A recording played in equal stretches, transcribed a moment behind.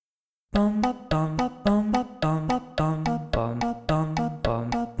Welcome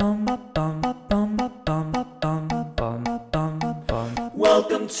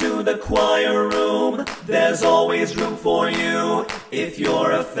to the choir room. There's always room for you. If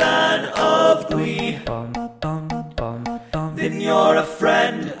you're a fan of Glee, then you're a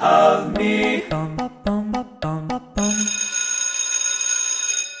friend of me.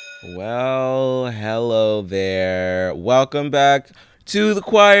 Well, hello there. Welcome back to the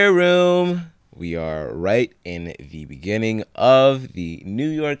choir room. We are right in the beginning of the New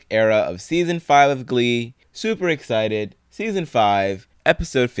York era of season 5 of Glee. Super excited. Season 5,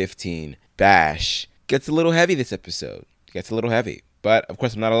 episode 15, Bash. Gets a little heavy this episode. Gets a little heavy. But, of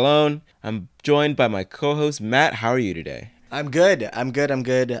course, I'm not alone. I'm joined by my co-host, Matt. How are you today? I'm good.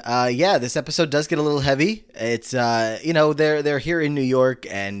 Yeah, this episode does get a little heavy. It's, they're here in New York,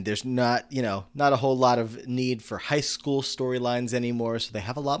 and there's not a whole lot of need for high school storylines anymore, so they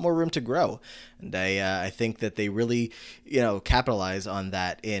have a lot more room to grow. And I think that they really, capitalize on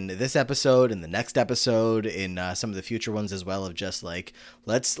that in this episode, in the next episode, in some of the future ones as well, of just like,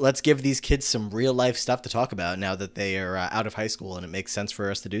 let's give these kids some real life stuff to talk about now that they are out of high school, and it makes sense for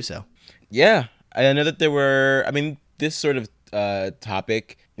us to do so. Yeah, I know that this sort of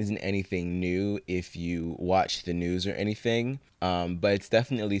topic isn't anything new if you watch the news or anything, but it's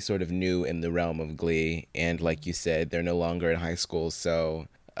definitely sort of new in the realm of Glee. And like you said, they're no longer in high school, so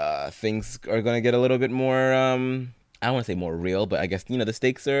things are going to get a little bit more, I don't want to say more real, but I guess, the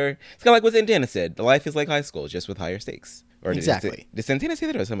stakes are, it's kind of like what Santana said. Life is like high school, just with higher stakes. Or exactly. Did Santana say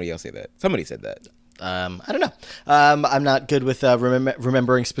that, or somebody else say that? Somebody said that. I don't know. I'm not good with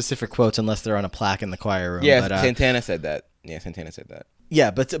remembering specific quotes unless they're on a plaque in the choir room. Yeah, but, Santana said that. Yeah, Santana said that. Yeah,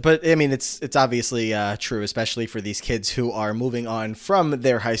 but I mean, it's obviously true, especially for these kids who are moving on from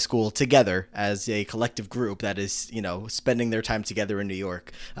their high school together as a collective group that is, spending their time together in New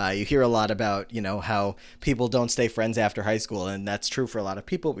York. You hear a lot about, how people don't stay friends after high school, and that's true for a lot of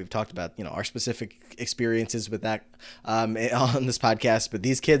people. We've talked about, our specific experiences with that on this podcast, but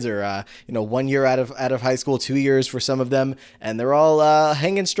these kids are, 1 year out of high school, 2 years for some of them, and they're all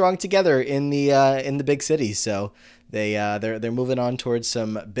hanging strong together in the big cities. So they're moving on towards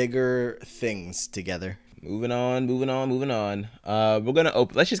some bigger things together. Moving on.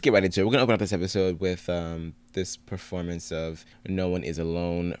 Let's just get right into it. We're gonna open up this episode with this performance of "No One Is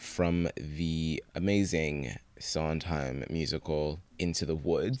Alone" from the amazing Sondheim musical Into the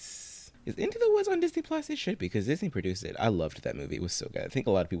Woods. Is Into the Woods on Disney Plus? It should be, because Disney produced it. I loved that movie. It was so good. I think a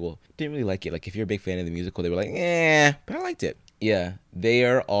lot of people didn't really like it. Like, if you're a big fan of the musical, they were like, but I liked it. Yeah, they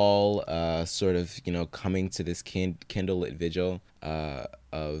are all sort of, coming to this candlelit vigil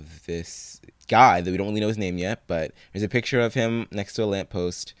of this guy that we don't really know his name yet, but there's a picture of him next to a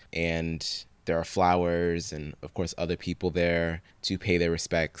lamppost, and there are flowers and, of course, other people there to pay their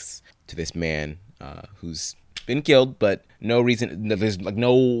respects to this man who's been killed, but no reason, there's like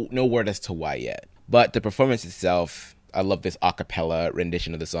no word as to why yet. But the performance itself, I love this a cappella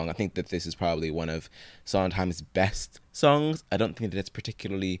rendition of the song. I think that this is probably one of Sondheim's best songs. I don't think that it's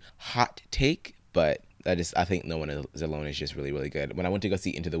particularly hot take, but I think No One Is Alone is just really, really good. When I went to go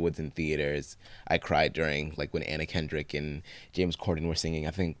see Into the Woods in theaters, I cried during, like, when Anna Kendrick and James Corden were singing.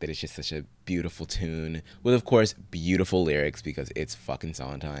 I think that it's just such a beautiful tune with, of course, beautiful lyrics, because it's fucking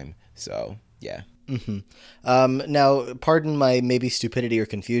Sondheim. So, yeah. Mm-hmm. Now, pardon my maybe stupidity or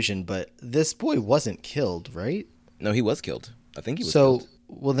confusion, but this boy wasn't killed, right? No, he was killed. I think he was killed.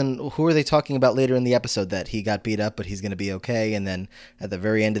 Well, then who are they talking about later in the episode that he got beat up, but he's going to be okay? And then at the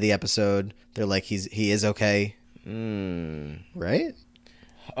very end of the episode, they're like, he is okay. Right?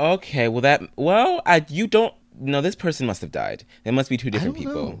 Okay. This person must have died. There must be two different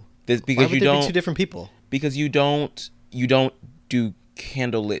people. Why would there be two different people? Because you don't do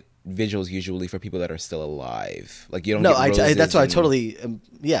candlelit vigils usually for people that are still alive. Like, you don't. No, that's why I totally.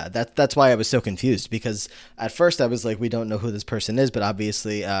 That's why I was so confused, because at first I was like, we don't know who this person is, but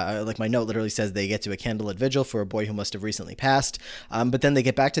obviously, like, my note literally says they get to a candlelit vigil for a boy who must have recently passed. But then they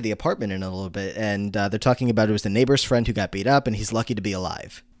get back to the apartment in a little bit, and they're talking about it was the neighbor's friend who got beat up, and he's lucky to be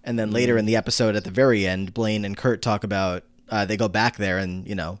alive. And then later in the episode, at the very end, Blaine and Kurt talk about they go back there, and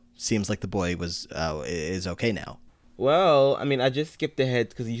seems like the boy is okay now. Well, I mean, I just skipped ahead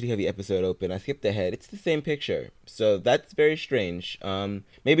because you usually have the episode open. I skipped ahead. It's the same picture. So that's very strange.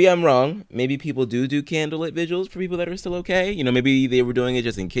 Maybe I'm wrong. Maybe people do candlelit vigils for people that are still okay. Maybe they were doing it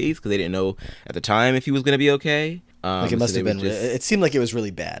just in case because they didn't know at the time if he was going to be okay. Like, it must have been. It seemed like it was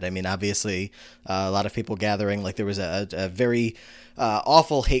really bad. I mean, obviously, a lot of people gathering. Like, there was a very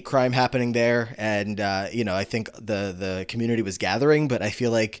awful hate crime happening there, and I think the community was gathering. But I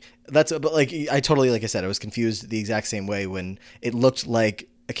feel like I totally, like I said, I was confused the exact same way when it looked like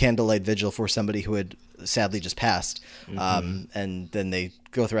a candlelight vigil for somebody who had sadly just passed. And then they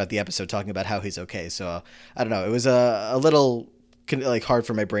go throughout the episode talking about how he's okay. So I don't know. It was a little like hard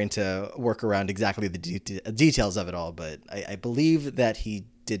for my brain to work around exactly the details of it all, but I believe that he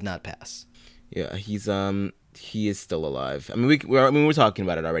did not pass. Yeah, he is still alive. I mean, we're talking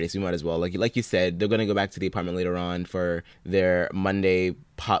about it already, so we might as well. Like you said, they're gonna go back to the apartment later on for their Monday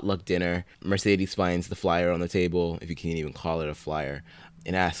potluck dinner. Mercedes finds the flyer on the table, if you can even call it a flyer,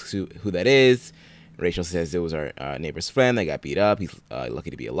 and asks who that is. Rachel says it was our neighbor's friend that got beat up. He's lucky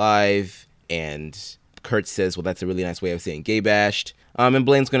to be alive. And Kurt says, well, that's a really nice way of saying gay bashed. And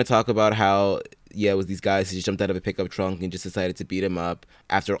Blaine's going to talk about how, it was these guys who just jumped out of a pickup trunk and just decided to beat him up.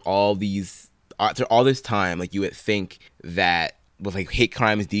 After all this time, like, you would think that with like hate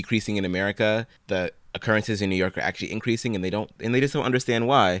crimes decreasing in America, the occurrences in New York are actually increasing, and they just don't understand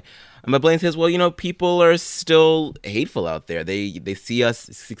why. But Blaine says, well, people are still hateful out there. They see us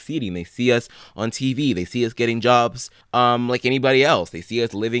succeeding. They see us on TV. They see us getting jobs like anybody else. They see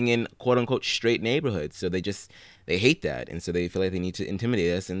us living in quote unquote straight neighborhoods. So they hate that, and so they feel like they need to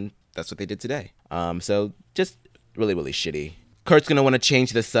intimidate us, and that's what they did today. So just really, really shitty. Kurt's going to want to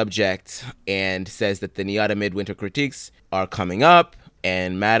change the subject and says that the NIADA Midwinter critiques are coming up,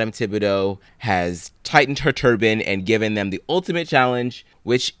 and Madame Thibodeau has tightened her turban and given them the ultimate challenge,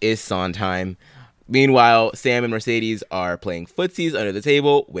 which is Sondheim. Meanwhile, Sam and Mercedes are playing footsies under the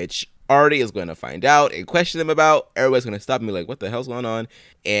table, which Artie is going to find out and question them about. Everybody's going to stop and be like, what the hell's going on?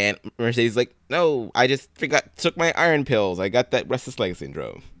 And Mercedes is like, no, I just took my iron pills. I got that restless leg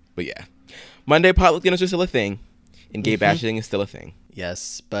syndrome. But yeah, Monday potluck dinners are still a thing, and gay bashing is still a thing.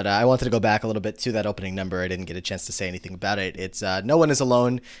 Yes, but I wanted to go back a little bit to that opening number. I didn't get a chance to say anything about it. It's No One Is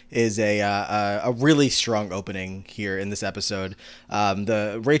Alone is a really strong opening here in this episode.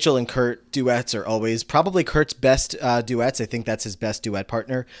 The Rachel and Kurt duets are always probably Kurt's best duets. I think that's his best duet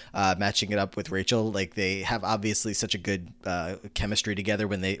partner, matching it up with Rachel. Like, they have obviously such a good chemistry together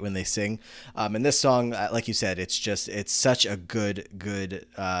when they sing. And this song, like you said, it's such a good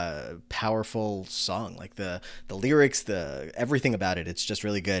powerful song. Like the lyrics, everything about it. It's just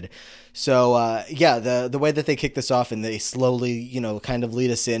really good. So the way that they kick this off and they slowly, kind of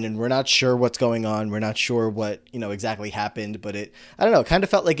lead us in, and we're not sure what's going on. We're not sure what, exactly happened, but it kind of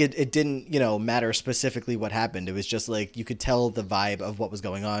felt like it didn't, matter specifically what happened. It was just like you could tell the vibe of what was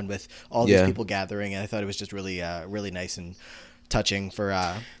going on with all these people gathering. And I thought it was just really, really nice and touching for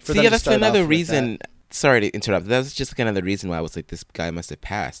them to that's start another off reason. with that. Sorry to interrupt. That was just kind of the reason why I was like, this guy must have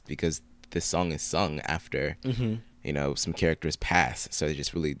passed, because this song is sung after some characters pass. So it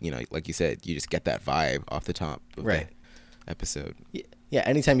just really, like you said, you just get that vibe off the top of the episode. Yeah,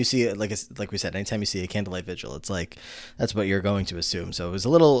 anytime you see it, like we said, anytime you see a candlelight vigil, it's like that's what you're going to assume. So it was a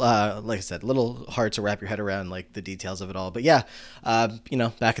little, like I said, a little hard to wrap your head around like the details of it all. But yeah, back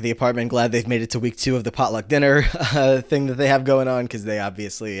at the apartment, glad they've made it to week 2 of the potluck dinner thing that they have going on, because they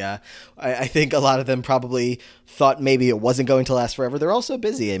obviously, I think a lot of them probably thought maybe it wasn't going to last forever. They're all so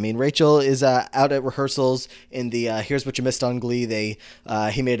busy. I mean, Rachel is out at rehearsals in the Here's What You Missed on Glee.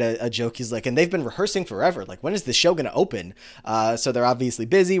 He made a joke. He's like, and they've been rehearsing forever. Like, when is the show going to open? So they're obviously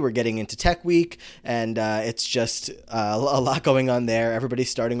busy. We're getting into tech week, and it's just a lot going on there. Everybody's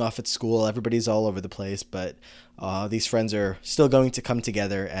starting off at school. Everybody's all over the place, but these friends are still going to come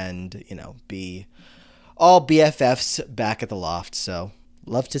together and, be all BFFs back at the loft. So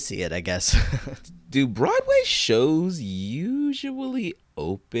love to see it, I guess. Do Broadway shows usually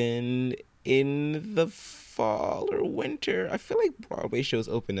open in the fall or winter? I feel like Broadway shows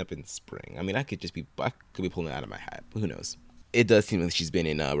open up in spring. I mean, I could be pulling it out of my hat, but who knows? It does seem like she's been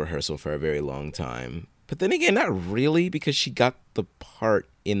in rehearsal for a very long time. But then again, not really, because she got the part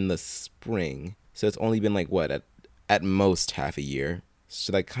in the spring. So it's only been like, what, at most half a year.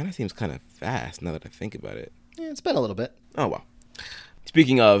 So that kind of seems kind of fast now that I think about it. Yeah, it's been a little bit. Oh, well.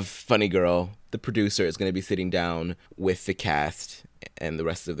 Speaking of Funny Girl, the producer is going to be sitting down with the cast and the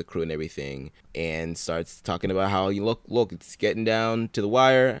rest of the crew and everything, and starts talking about how, you look, it's getting down to the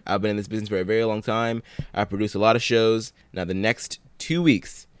wire. I've been in this business for a very long time. I produce a lot of shows. Now, the next 2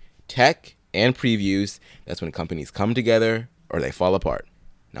 weeks, tech and previews, that's when companies come together or they fall apart.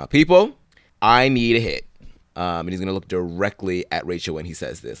 Now, people, I need a hit. And he's going to look directly at Rachel when he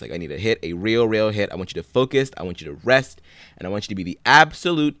says this. Like, I need a hit, a real hit. I want you to focus. I want you to rest. And I want you to be the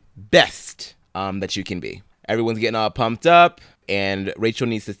absolute best that you can be. Everyone's getting all pumped up. and Rachel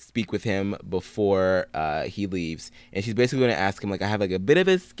needs to speak with him before he leaves. And she's basically going to ask him, like, I have like a bit of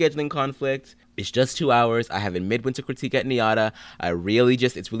a scheduling conflict. It's just 2 hours. I have a midwinter critique at NIADA.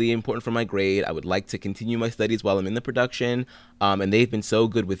 It's really important for my grade. I would like to continue my studies while I'm in the production. And they've been so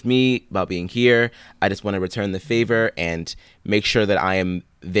good with me about being here. I just want to return the favor and make sure that I am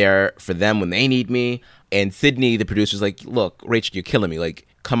there for them when they need me. And Sydney, the producer's like, look, Rachel, you're killing me. Like,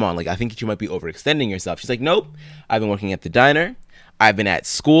 come on. Like, I think that you might be overextending yourself. She's like, nope. I've been working at the diner. I've been at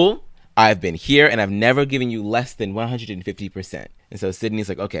school. I've been here, and I've never given you less than 150%. And so Sydney's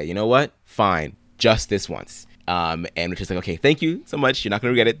like, okay, you know what? Fine. Just this once. And Rachel's like, okay, thank you so much. You're not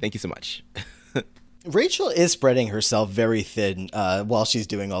going to regret it. Thank you so much. Rachel is spreading herself very thin while she's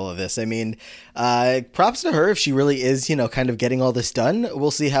doing all of this. I mean, props to her if she really is, kind of getting all this done.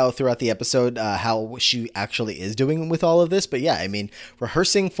 We'll see how throughout the episode how she actually is doing with all of this. But yeah, I mean,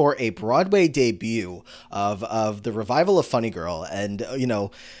 rehearsing for a Broadway debut of the revival of Funny Girl. And,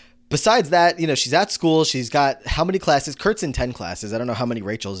 besides that, she's at school. She's got how many classes? Kurt's in 10 classes. I don't know how many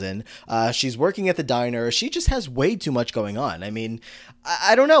Rachel's in. She's working at the diner. She just has way too much going on. I mean,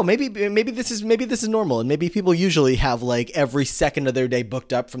 I don't know. Maybe this is normal, and maybe people usually have like every second of their day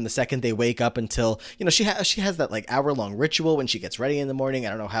booked up from the second they wake up until she has that like hour-long ritual when she gets ready in the morning. I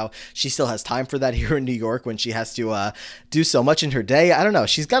don't know how she still has time for that here in New York when she has to do so much in her day. I don't know.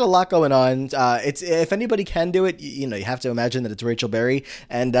 She's got a lot going on. It's if anybody can do it, you have to imagine that it's Rachel Berry,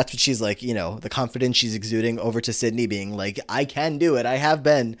 and that's what she's like. The confidence she's exuding over to Sydney, being like, I can do it. I have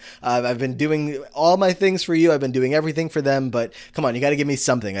been. I've been doing all my things for you. I've been doing everything for them. But come on, you got to give me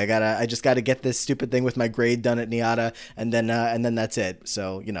something. I just got to get this stupid thing with my grade done at NIADA, and then that's it.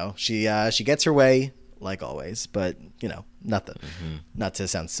 So she gets her way like always, but nothing. Not to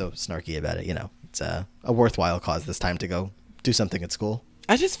sound so snarky about it. It's a worthwhile cause this time to go do something at school.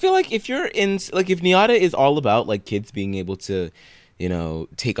 I just feel like if you're in, like, if NIADA is all about like kids being able to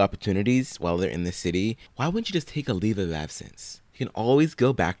take opportunities while they're in the city, why wouldn't you just take a leave of absence? You can always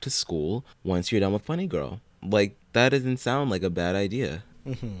go back to school once you're done with Funny Girl. Like, that doesn't sound like a bad idea.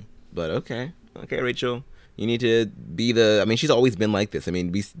 But okay, Rachel, you need to be she's always been like this. I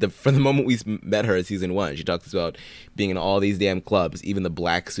mean, from the moment we met her in season 1, she talks about being in all these damn clubs, even the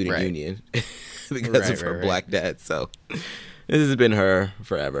Black Student Union, because of her black dad. So this has been her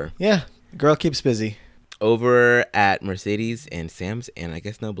forever. Yeah, girl keeps busy. Over at Mercedes and Sam's, and I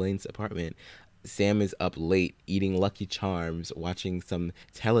guess now Blaine's apartment, Sam is up late eating Lucky Charms, watching some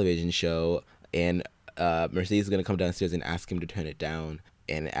television show, and Mercedes is going to come downstairs and ask him to turn it down,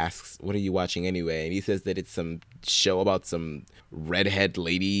 and asks, what are you watching anyway? And he says that it's some show about some redhead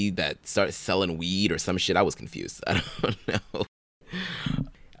lady that starts selling weed or some shit. I was confused. I don't know.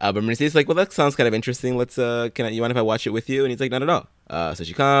 But Mercedes is like, well, that sounds kind of interesting. You mind if I watch it with you? And he's like, not at all. So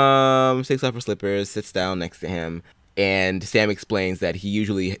she comes, takes off her slippers, sits down next to him, and Sam explains that he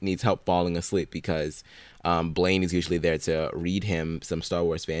usually needs help falling asleep because Blaine is usually there to read him some Star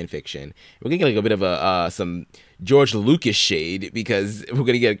Wars fan fiction. We're gonna get like a bit of some George Lucas shade because we're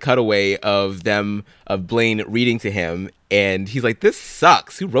gonna get a cutaway of Blaine reading to him, and he's like, "This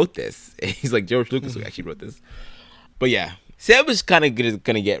sucks. Who wrote this?" And he's like, "George Lucas who actually wrote this." But yeah, Sam is kind of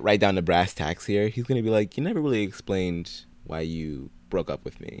gonna get right down to brass tacks here. He's gonna be like, "You never really explained why you broke up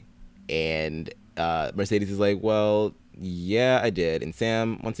with me," and Mercedes is like, well, yeah, I did. And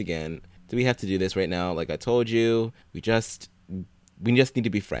Sam, once again, do we have to do this right now? Like I told you, we just need to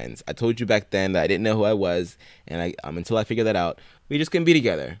be friends. I told you back then that I didn't know who I was, and until I figured that out, we just couldn't be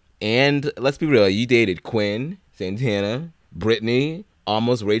together. And let's be real, you dated Quinn, Santana, Brittany,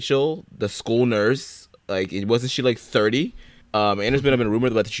 almost Rachel, the school nurse. Like, wasn't she like 30? And there's been a rumor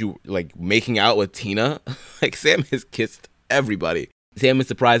about you like making out with Tina. Like, Sam has kissed everybody. Sam is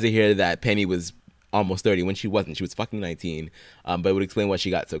surprised to hear that Penny was almost 30 when she wasn't. She was fucking 19. But it would explain why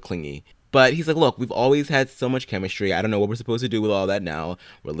she got so clingy. But he's like, look, we've always had so much chemistry. I don't know what we're supposed to do with all that now.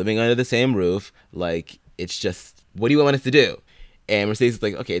 We're living under the same roof. Like, it's just, what do you want us to do? And Mercedes is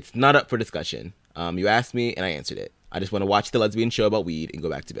like, okay, it's not up for discussion. You asked me and I answered it. I just want to watch the lesbian show about weed and go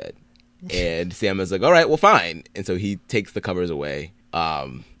back to bed. And Sam is like, all right, well, fine. And so he takes the covers away.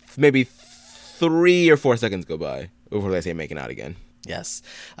 Maybe 3 or 4 seconds go by before they say making out again. Yes.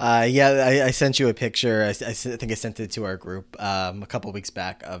 I sent you a picture. I think I sent it to our group a couple weeks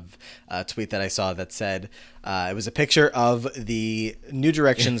back of a tweet that I saw that said, It was a picture of the New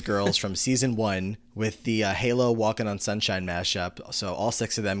Directions girls from season 1 with the Halo Walking on Sunshine mashup. So all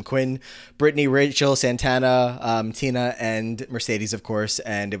 6 of them, Quinn, Brittany, Rachel, Santana, Tina, and Mercedes, of course.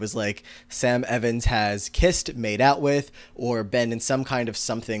 And it was like Sam Evans has kissed, made out with, or been in some kind of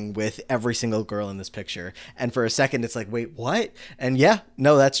something with every single girl in this picture. And for a second, it's like, wait, what? And yeah,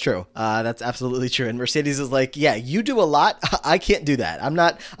 no, that's true. That's absolutely true. And Mercedes is like, yeah, you do a lot. I can't do that. I'm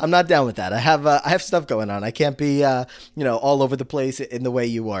not down with that. I have stuff going on. I can't be, all over the place in the way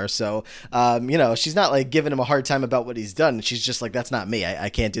you are. So, she's not like giving him a hard time about what he's done. She's just like, that's not me. I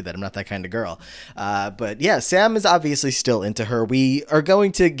can't do that. I'm not that kind of girl. But yeah, Sam is obviously still into her. We are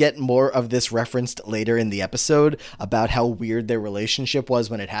going to get more of this referenced later in the episode about how weird their relationship was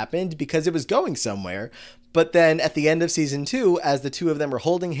when it happened, because it was going somewhere. But then at the end of season 2, as the two of them are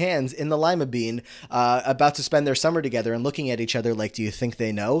holding hands in the lima bean, about to spend their summer together and looking at each other like, do you think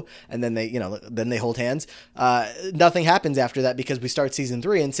they know? And then they hold hands. Nothing happens after that because we start season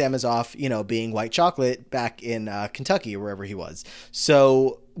 3 and Sam is off, being white chocolate back in Kentucky or wherever he was.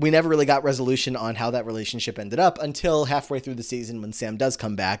 So we never really got resolution on how that relationship ended up until halfway through the season when Sam does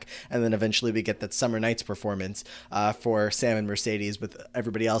come back. And then eventually we get that Summer Nights performance for Sam and Mercedes with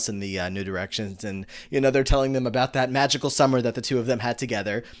everybody else in the New Directions. And, they're telling them about that magical summer that the two of them had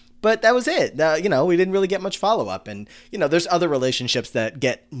together. But that was it. We didn't really get much follow-up. And, there's other relationships that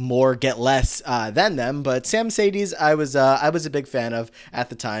get less than them. But Sam Mercedes, I was a big fan of at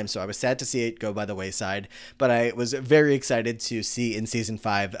the time. So I was sad to see it go by the wayside. But I was very excited to see in season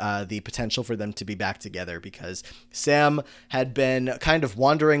 5 the potential for them to be back together, because Sam had been kind of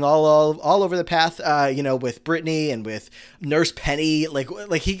wandering all over the path, with Brittany and with Nurse Penny.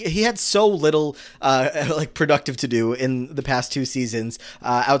 Like he had so little productive to do in the past 2 seasons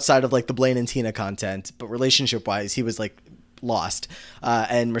outside of like the Blaine and Tina content, but relationship wise he was like lost,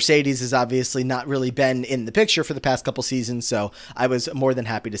 and Mercedes has obviously not really been in the picture for the past couple seasons, so I was more than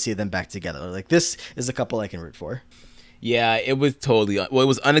happy to see them back together. Like, this is a couple I can root for. Yeah, it was it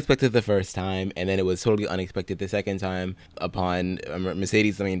was unexpected the first time, and then it was totally unexpected the second time upon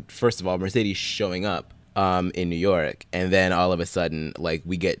Mercedes. I mean, first of all, Mercedes showing up in New York, and then all of a sudden, like,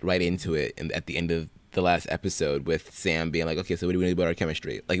 we get right into it, and at the end of the last episode with Sam being like, okay, so what do we do about our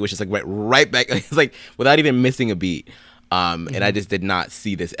chemistry? Like, it was just like right back. It's like without even missing a beat. And I just did not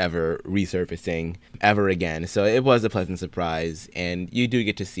see this ever resurfacing ever again. So it was a pleasant surprise. And you do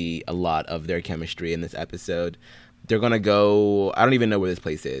get to see a lot of their chemistry in this episode. They're going to go, I don't even know where this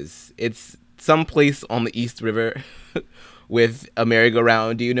place is. It's some place on the East River with a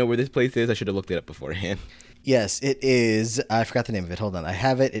merry-go-round. Do you know where this place is? I should have looked it up beforehand. Yes, it is. I forgot the name of it. Hold on. I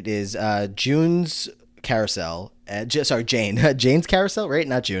have it. It is June's Carousel. Jane. Jane's Carousel, right?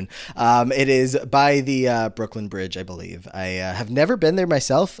 Not June. It is by the Brooklyn Bridge, I believe. I have never been there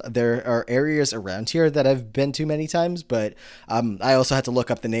myself. There are areas around here that I've been to many times, but I also had to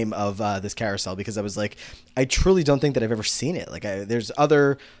look up the name of this carousel because I was like, I truly don't think that I've ever seen it. Like, there's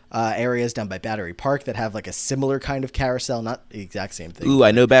other areas down by Battery Park that have like a similar kind of carousel, not the exact same thing. Ooh,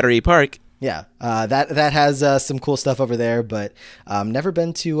 I know Battery Park. Yeah, that has some cool stuff over there, but never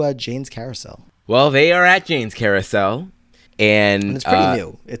been to Jane's Carousel. Well, they are at Jane's Carousel, and it's pretty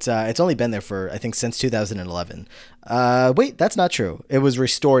new. It's only been there for, I think, since 2011. Wait, that's not true. It was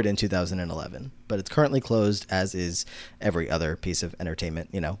restored in 2011, but it's currently closed, as is every other piece of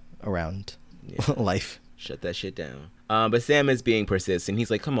entertainment, around life. Shut that shit down. But Sam is being persistent.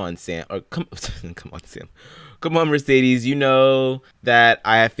 He's like, come on, Sam. Or come on, Sam. Come on, Mercedes. You know that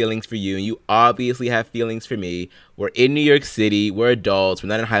I have feelings for you, and you obviously have feelings for me. We're in New York City. We're adults. We're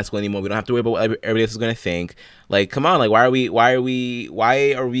not in high school anymore. We don't have to worry about what everybody else is going to think. Like, come on. Like, why are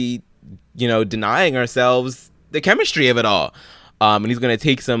we, denying ourselves the chemistry of it all? And he's going to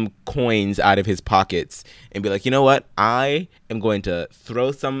take some coins out of his pockets and be like, you know what? I am going to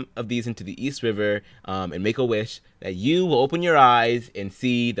throw some of these into the East River and make a wish that you will open your eyes and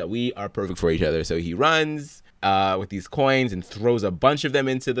see that we are perfect for each other. So he runs with these coins and throws a bunch of them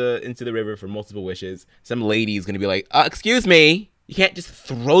into the river for multiple wishes. Some lady is going to be like, excuse me, you can't just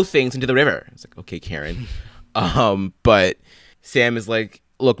throw things into the river. It's like, okay, Karen. But Sam is like,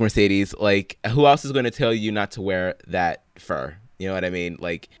 look, Mercedes, like, who else is going to tell you not to wear that fur? You know what I mean?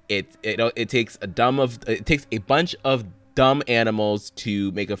 Like, it takes a bunch of dumb animals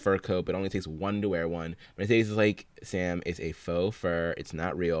to make a fur coat, but it only takes one to wear one. Mercedes is like, Sam, it's a faux fur. It's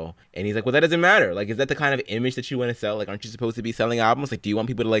not real. And he's like, well, that doesn't matter. Like, is that the kind of image that you want to sell? Like, aren't you supposed to be selling albums? Like, do you want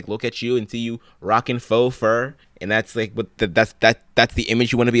people to like look at you and see you rocking faux fur? And that's like, that's the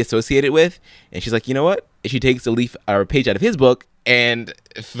image you want to be associated with. And she's like, you know what? And she takes a leaf or a page out of his book and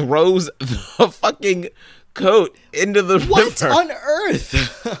throws the fucking coat into the river. What on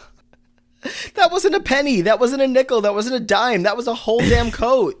earth? That wasn't a penny. That wasn't a nickel. That wasn't a dime. That was a whole damn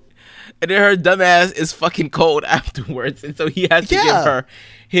coat. And then her dumbass is fucking cold afterwards, and so he has to give her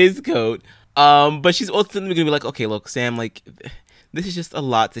his coat. But she's ultimately gonna be like, okay, look, Sam, like, this is just a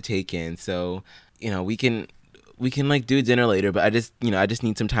lot to take in. So, we can like do dinner later, but I just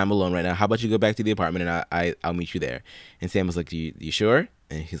need some time alone right now. How about you go back to the apartment and I'll meet you there? And Sam was like, you sure?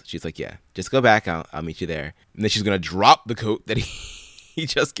 And she's like, yeah, just go back. I'll meet you there. And then she's gonna drop the coat that he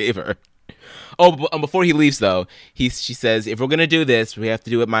just gave her. Oh, but before he leaves, though, she says, if we're going to do this, we have to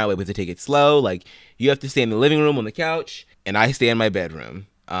do it my way. We have to take it slow. Like, you have to stay in the living room on the couch, and I stay in my bedroom.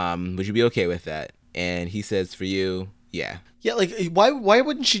 Would you be okay with that? And he says, for you, yeah. Yeah, like, why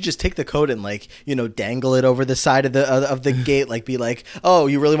wouldn't she just take the coat and, like, dangle it over the side of the gate, like, be like, oh,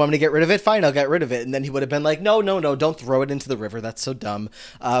 you really want me to get rid of it? Fine, I'll get rid of it. And then he would have been like, no, don't throw it into the river. That's so dumb.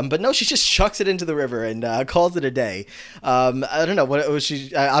 But no, she just chucks it into the river and calls it a day. I don't know. What was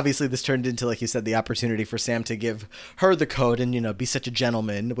she? Obviously, this turned into, like you said, the opportunity for Sam to give her the coat and, be such a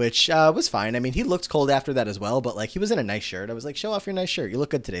gentleman, which was fine. I mean, he looked cold after that as well, but, like, he was in a nice shirt. I was like, show off your nice shirt. You look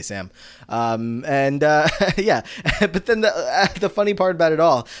good today, Sam. Yeah. But then the funny part about it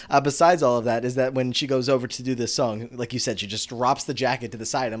all, besides all of that, is that when she goes over to do this song, like you said, she just drops the jacket to the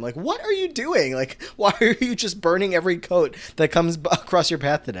side. I'm like, what are you doing? Like, why are you just burning every coat that comes across your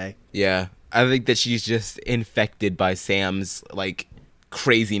path today? Yeah, I think that she's just infected by Sam's, like,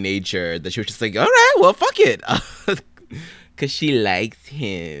 crazy nature, that she was just like, all right, well, fuck it. Because she likes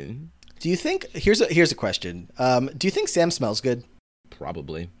him. Do you think, here's a question. Do you think Sam smells good?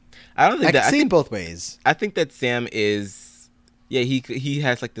 Probably. I don't think I that. can see it both ways. I think that Sam is, yeah, he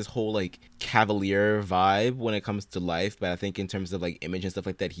has like this whole like cavalier vibe when it comes to life, but I think in terms of like image and stuff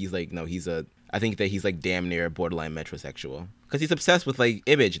like that, he's like, no, I think that he's like damn near borderline metrosexual because he's obsessed with like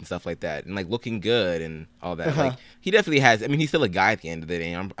image and stuff like that and like looking good and all that. Like he definitely has. I mean, he's still a guy at the end of the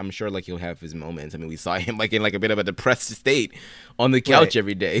day. I'm sure like he'll have his moments. I mean, we saw him like in like a bit of a depressed state on the couch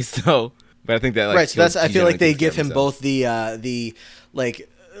every day. So, but I think that like, right. So I feel like they give him both the like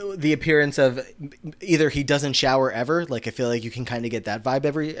the appearance of either he doesn't shower ever, like I feel like you can kind of get that vibe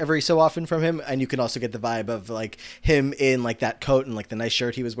every so often from him, and you can also get the vibe of like him in like that coat and like the nice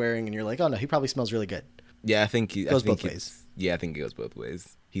shirt he was wearing, and you're like, oh no, he probably smells really good. Yeah, I think he goes both ways. Yeah, I think it goes both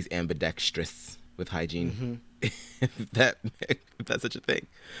ways. He's ambidextrous with hygiene. Mm-hmm. if that's such a thing.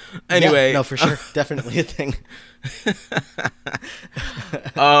 Anyway, yeah, no, for sure, definitely a thing.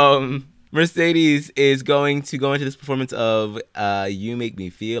 Mercedes is going to go into this performance of You Make Me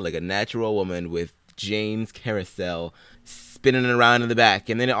Feel Like a Natural Woman with Jane's carousel spinning around in the back.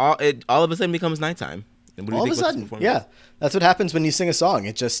 And then it all of a sudden becomes nighttime. All of a sudden, yeah. That's what happens when you sing a song.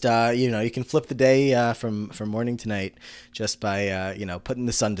 It just, you can flip the day from morning to night just by, putting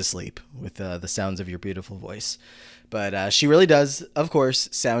the sun to sleep with the sounds of your beautiful voice. But she really does, of course,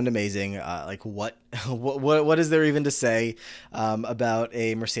 sound amazing. Like what is there even to say about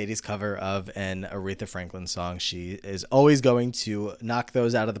a Mercedes cover of an Aretha Franklin song? She is always going to knock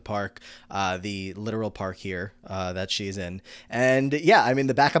those out of the park, the literal park here that she's in. And yeah, I mean,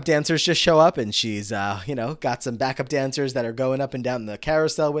 the backup dancers just show up, and she's got some backup dancers that are going up and down the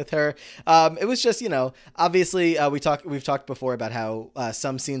carousel with her. It was just, obviously we've talked before about how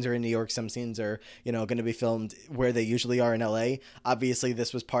some scenes are in New York, some scenes are going to be filmed where they usually are in LA. Obviously,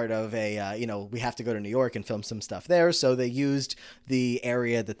 this was part of a we have to go to New York and film some stuff there, so they used the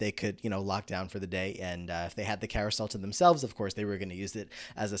area that they could lock down for the day. And if they had the carousel to themselves, of course they were going to use it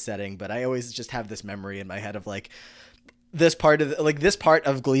as a setting. But I always just have this memory in my head of like this part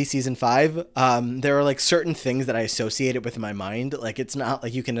of Glee season 5, there are like certain things that I associate it with in my mind. Like it's not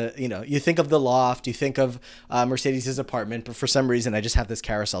like you can, you think of the loft, you think of Mercedes' apartment, but for some reason I just have this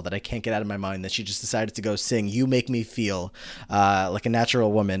carousel that I can't get out of my mind that she just decided to go sing You Make Me Feel Like a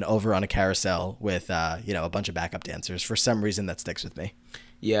Natural Woman over on a carousel with, a bunch of backup dancers. For some reason that sticks with me.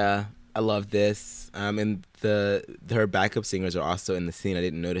 Yeah, I love this. And her backup singers are also in the scene. I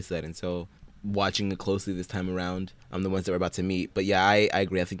didn't notice that until watching it closely this time around. The ones that we're about to meet. But yeah, I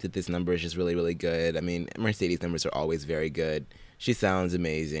agree. I think that this number is just really, really good. I mean, Mercedes numbers are always very good. She sounds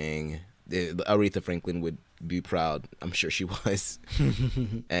amazing. Aretha Franklin would be proud. I'm sure she was.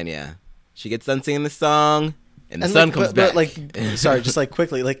 And yeah, she gets done singing the song, and the sun comes back. But like, sorry, just like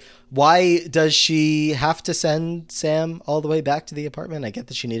quickly, like, why does she have to send Sam all the way back to the apartment? I get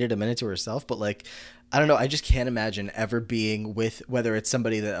that she needed a minute to herself, but like, I don't know. I just can't imagine ever being with, whether it's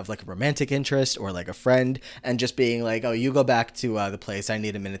somebody that of like a romantic interest or like a friend, and just being like, oh, you go back to the place. I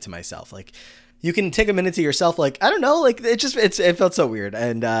need a minute to myself. Like, You can take a minute to yourself, like, I don't know, like, it felt so weird,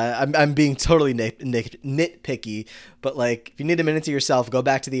 and I'm being totally nitpicky, but, like, if you need a minute to yourself, go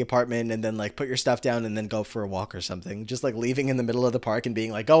back to the apartment, and then, like, put your stuff down, and then go for a walk or something. Just, like, leaving in the middle of the park and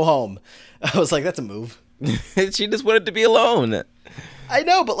being like, go home. I was like, that's a move. She just wanted to be alone. I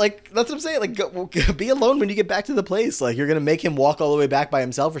know, but, like, that's what I'm saying, like, go, be alone when you get back to the place. Like, you're gonna make him walk all the way back by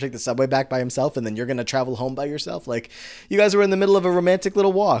himself, or take the subway back by himself, and then you're gonna travel home by yourself. Like, you guys were in the middle of a romantic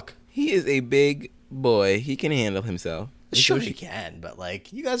little walk. He is a big boy. He can handle himself. Sure he can, but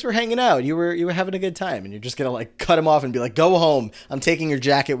like you guys were hanging out, you were having a good time, and you're just gonna like cut him off and be like, "Go home. I'm taking your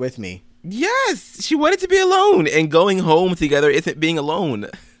jacket with me." Yes, she wanted to be alone, and going home together isn't being alone.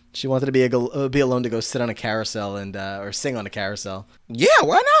 She wanted to be alone to go sit on a carousel and or sing on a carousel. Yeah,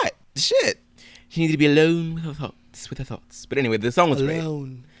 why not? Shit, she needed to be alone with her thoughts. But anyway, the song was great.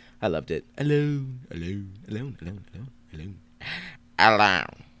 I loved it. Alone.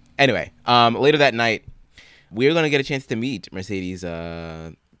 Anyway, later that night, we're going to get a chance to meet Mercedes'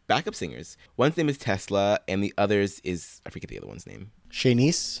 backup singers. One's name is Tesla, and the other's is, I forget the other one's name.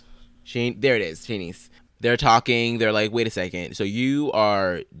 Shanice? There it is, Shanice. They're talking. They're like, wait a second. So you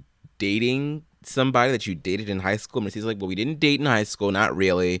are dating somebody that you dated in high school? Mercedes is like, well, we didn't date in high school, not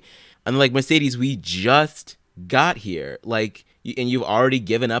really. And like, Mercedes, we just got here. Like, and you've already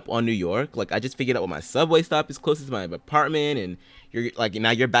given up on New York? Like, I just figured out what my subway stop is closest to my apartment, and you're like,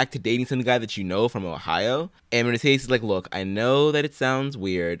 now you're back to dating some guy that you know from Ohio. And Mercedes is like, look, I know that it sounds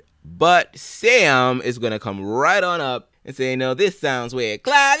weird, but Sam is going to come right on up and say, no, this sounds weird.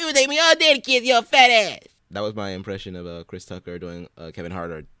 Clive, you would take me all day to kiss your fat ass. That was my impression of Chris Tucker doing Kevin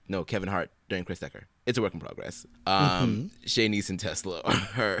Hart doing Chris Tucker. It's a work in progress. Shanice and Tesla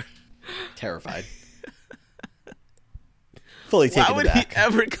are terrified. Fully taken aback. Why would he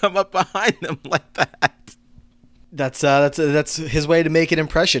ever come up behind them like that? That's his way to make an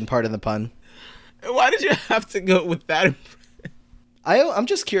impression, pardon the pun. Why did you have to go with that? I'm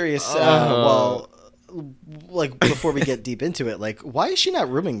just curious, well, like, before we get deep into it, like, why is she not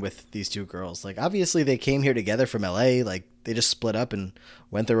rooming with these two girls? Like, obviously they came here together from LA, like, they just split up and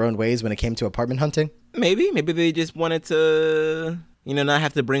went their own ways when it came to apartment hunting. Maybe they just wanted to, not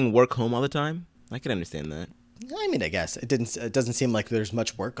have to bring work home all the time. I can understand that. I mean, I guess it doesn't seem like there's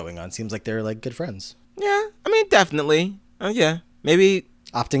much work going on. It seems like they're like good friends. Yeah, I mean, definitely. Yeah, maybe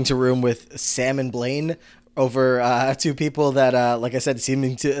opting to room with Sam and Blaine over two people that, like I said,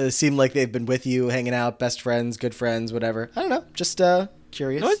 seem like they've been with you, hanging out, best friends, good friends, whatever. I don't know, just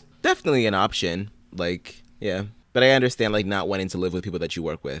curious. No, it's definitely an option. Like, yeah, but I understand like not wanting to live with people that you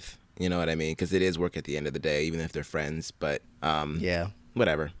work with. You know what I mean? Because it is work at the end of the day, even if they're friends. But yeah,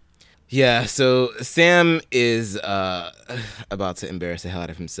 whatever. Yeah, so Sam is about to embarrass the hell out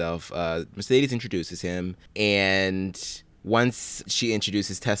of himself. Mercedes introduces him, and once she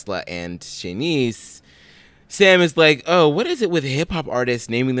introduces Tesla and Shanice, Sam is like, oh, what is it with hip-hop artists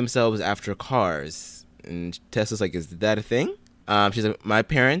naming themselves after cars? And Tesla's like, is that a thing? She's like, my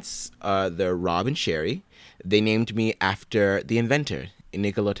parents, they're Rob and Sherry. They named me after the inventor,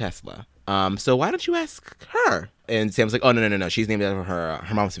 Nikola Tesla. So why don't you ask her? And Sam's like, oh, no. She's named after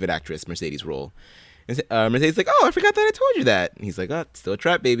her mom's favorite actress, Mercedes Rule. And Mercedes is like, oh, I forgot that I told you that. And he's like, oh, it's still a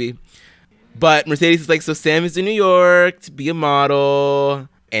trap, baby. But Mercedes is like, so Sam is in New York to be a model.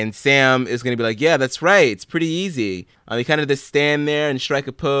 And Sam is going to be like, yeah, that's right. It's pretty easy. You kind of just stand there and strike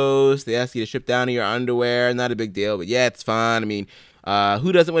a pose. They ask you to strip down to your underwear. Not a big deal. But yeah, it's fun. I mean,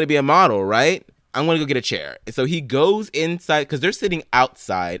 who doesn't want to be a model, right? I'm going to go get a chair. And so he goes inside because they're sitting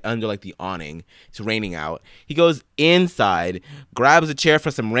outside under like the awning. It's raining out. He goes inside, grabs a chair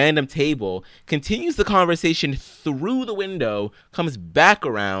from some random table, continues the conversation through the window, comes back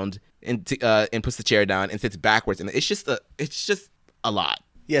around and puts the chair down and sits backwards. And it's just a lot.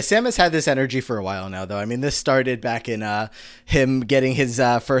 Yeah, Sam has had this energy for a while now, though. I mean, this started back in him getting his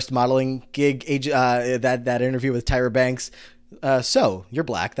first modeling gig, that interview with Tyra Banks. So, you're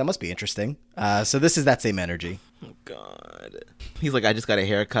black. That must be interesting. So this is that same energy. Oh, God. He's like, I just got a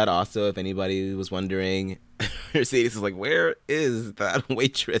haircut also, if anybody was wondering. Mercedes is like, where is that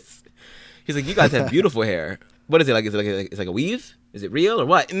waitress? He's like, you guys have beautiful hair. What is it like? Is it it's like a weave? Is it real or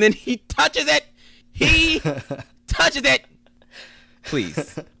what? And then he touches it. He touches it.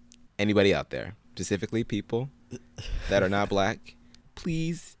 Please, anybody out there, specifically people that are not black,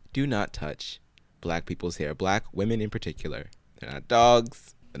 please do not touch black people's hair. Black women in particular. They're not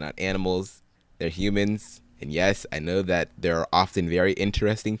dogs. They're not animals. They're humans. And yes, I know that there are often very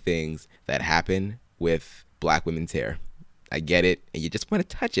interesting things that happen with black women's hair. I get it. And you just want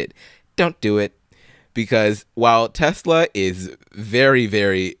to touch it. Don't do it. Because while Tesla is very,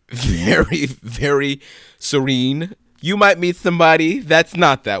 very, very, very serene you might meet somebody that's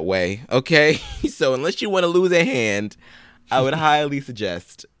not that way, okay? So unless you want to lose a hand, I would highly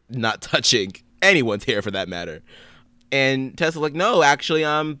suggest not touching anyone's hair for that matter. And Tessa's like, no, actually,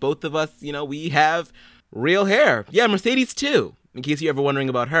 both of us, we have real hair. Yeah, Mercedes too, in case you're ever wondering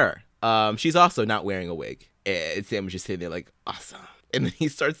about her. She's also not wearing a wig. And Sam was just sitting there like, awesome. And then he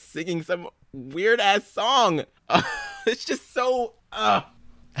starts singing some weird-ass song. It's just so...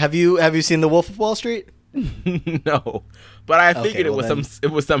 Have you seen The Wolf of Wall Street? No. But I figured it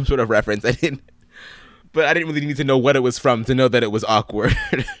was some sort of reference. But I didn't really need to know what it was from to know that it was awkward.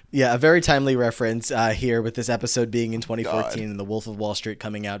 Yeah, a very timely reference here with this episode being in 2014 and The Wolf of Wall Street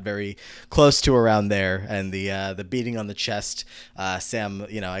coming out very close to around there, and the beating on the chest. Sam,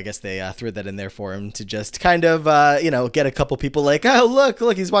 I guess they threw that in there for him to just kind of, get a couple people like, oh,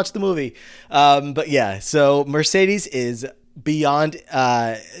 look, he's watched the movie. But yeah, so Mercedes is beyond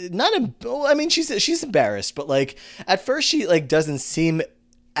she's embarrassed, but like at first she like doesn't seem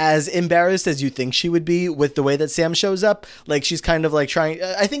as embarrassed as you think she would be with the way that Sam shows up. Like she's kind of like trying.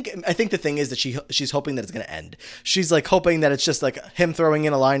 I think the thing is that she's hoping that it's gonna end. She's like hoping that it's just like him throwing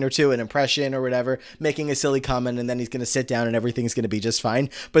in a line or two, an impression or whatever, making a silly comment, and then he's gonna sit down and everything's gonna be just fine.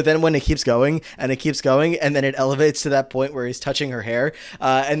 But then when it keeps going, and then it elevates to that point where he's touching her hair,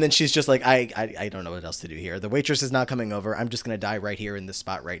 and then she's just like, I don't know what else to do here. The waitress is not coming over. I'm just gonna die right here in this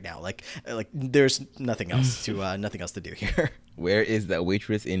spot right now. Like there's nothing else to do here. Where is that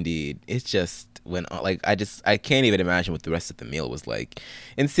waitress? Indeed. It's just when I can't even imagine what the rest of the meal was like.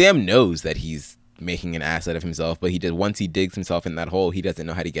 And Sam knows that he's making an ass out of himself, but once he digs himself in that hole, he doesn't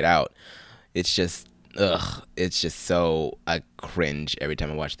know how to get out. It's just so I cringe every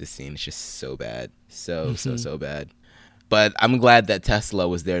time I watch this scene. It's just so bad. So bad. But I'm glad that Tesla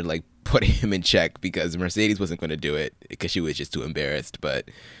was there to like put him in check, because Mercedes wasn't going to do it because she was just too embarrassed. But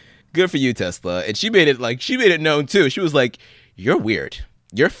good for you, Tesla. And she made it known too. She was like, you're weird.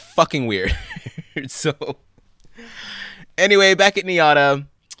 You're fucking weird. So, anyway, back at Niata,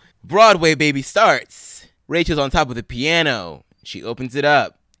 Broadway baby starts. Rachel's on top of the piano. She opens it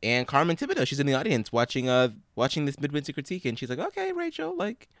up, and Carmen Thibodeau, she's in the audience watching this midwinter critique, and she's like, "Okay, Rachel,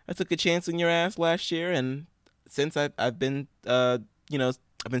 like I took a chance on your ass last year, and since I've been I've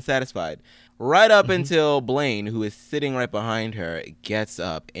been satisfied." Right up until Blaine, who is sitting right behind her, gets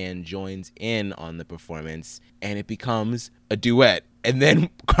up and joins in on the performance, and it becomes a duet. And then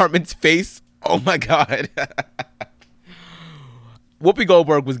Carmen's face, oh my God. Whoopi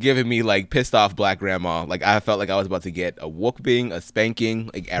Goldberg was giving me like pissed off black grandma. Like I felt like I was about to get a whooping, a spanking,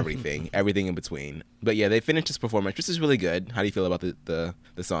 like everything in between. But yeah, they finished this performance, which is really good. How do you feel about the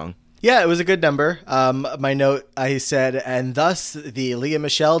song? Yeah, it was a good number. My note, I said, and thus the Leah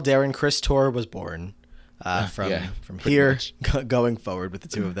Michelle Darren Criss tour was born. From here going forward with the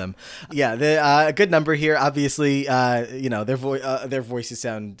two of them. Yeah, the good number here. Obviously, their voices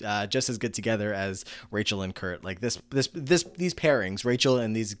sound just as good together as Rachel and Kurt. Like these pairings, Rachel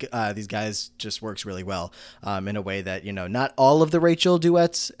and these guys just works really well in a way that not all of the Rachel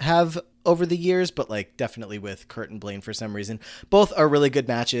duets have over the years, but like definitely with Kurt and Blaine for some reason. Both are really good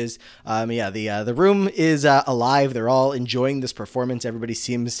matches. The room is alive. They're all enjoying this performance. Everybody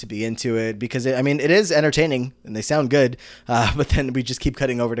seems to be into it because it is entertaining and they sound good. But then we just keep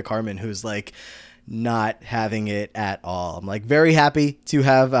cutting over to Carmen, who's like not having it at all. I'm like very happy to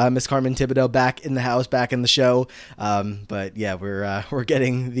have Miss Carmen Thibodeau back in the house, back in the show. But yeah, we're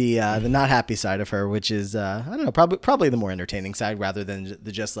getting the not happy side of her, which is I don't know, probably the more entertaining side rather than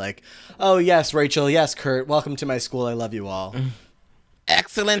the just like, oh yes, Rachel, yes, Kurt, welcome to my school, I love you all.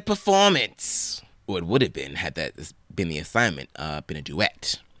 Excellent performance. Or it would have been had that been the assignment, been a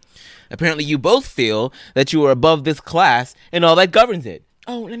duet. Apparently you both feel that you are above this class and all that governs it.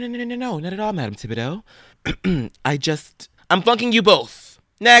 Oh, no, not at all, Madam Thibodeau. I'm flunking you both.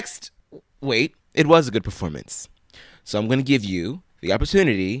 Next. Wait, it was a good performance. So I'm going to give you the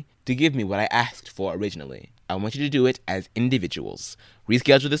opportunity to give me what I asked for originally. I want you to do it as individuals.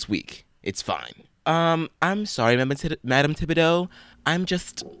 Reschedule this week. It's fine. I'm sorry, Madam Thibodeau. I'm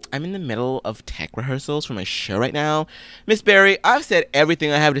in the middle of tech rehearsals for my show right now. Miss Barry, I've said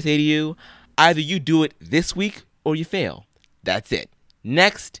everything I have to say to you. Either you do it this week or you fail. That's it.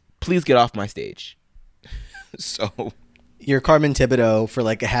 Next, please get off my stage. So, your Carmen Thibodeau for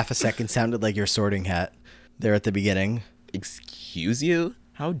like a half a second sounded like your Sorting Hat there at the beginning. Excuse you?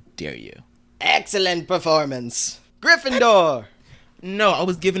 How dare you? Excellent performance. Gryffindor. No, I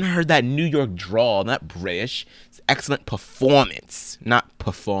was giving her that New York drawl, not British. It's excellent performance, not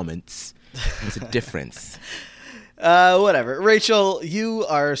performance. There's a difference. Whatever. Rachel, you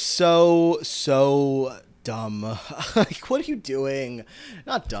are so dumb. Like, what are you doing?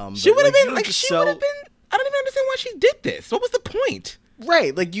 Not dumb. She would have been. I don't even understand understand why she did this. What was the point?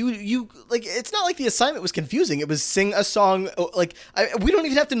 Right, like you like it's not like the assignment was confusing. It was sing a song. Like we don't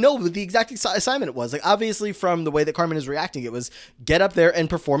even have to know what the exact assignment it was. Like obviously from the way that Carmen is reacting, it was get up there and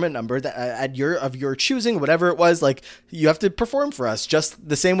perform a number that at your choosing, whatever it was. Like you have to perform for us, just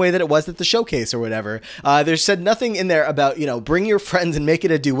the same way that it was at the showcase or whatever. There's said nothing in there about bring your friends and make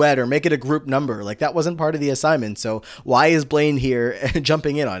it a duet or make it a group number. Like that wasn't part of the assignment. So why is Blaine here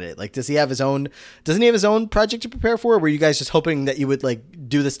jumping in on it? Like doesn't he have his own project to prepare for? Or were you guys just hoping that you would like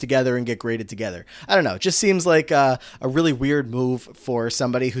do this together and get graded together? I don't know. It just seems like a really weird move for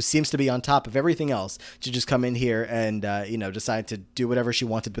somebody who seems to be on top of everything else to just come in here and, decide to do whatever she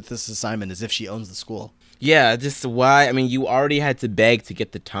wanted with this assignment as if she owns the school. Yeah, just why? I mean, you already had to beg to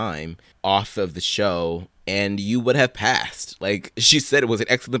get the time off of the show, and you would have passed. Like, she said it was an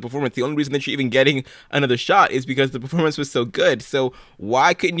excellent performance. The only reason that you're even getting another shot is because the performance was so good. So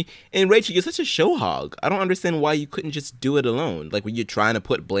why couldn't you? And Rachel, you're such a show hog. I don't understand why you couldn't just do it alone. Like, when you're trying to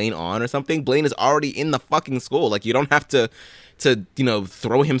put Blaine on or something, Blaine is already in the fucking school. Like, you don't have to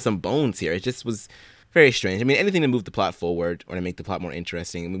throw him some bones here. It just was very strange. I mean, anything to move the plot forward or to make the plot more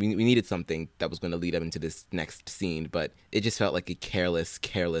interesting. We needed something that was going to lead up into this next scene, but it just felt like a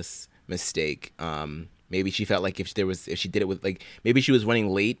careless mistake. Maybe she felt like if she did it with, like, maybe she was running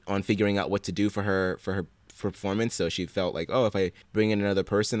late on figuring out what to do for her performance, so she felt like, oh, if I bring in another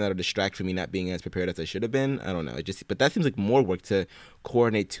person, that'll distract from me not being as prepared as I should have been. I don't know. But that seems like more work to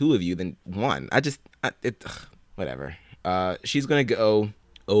coordinate two of you than one. Whatever. She's gonna go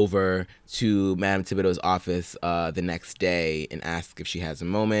over to Madame Thibodeau's office the next day and ask if she has a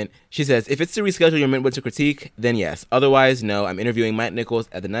moment. She says, if it's to reschedule your midwinter critique, then yes. Otherwise, no. I'm interviewing Mike Nichols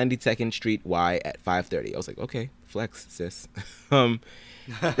at the 92nd Street Y at 5:30. I was like, okay, flex, sis.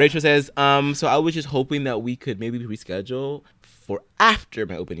 Rachel says, so I was just hoping that we could maybe reschedule for after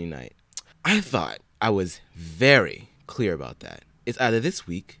my opening night. I thought I was very clear about that. It's either this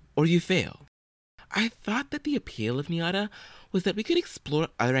week or you fail. I thought that the appeal of NIADA was that we could explore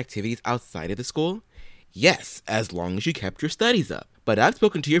other activities outside of the school. Yes, as long as you kept your studies up. But I've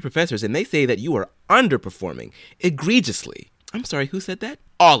spoken to your professors and they say that you are underperforming egregiously. I'm sorry, who said that?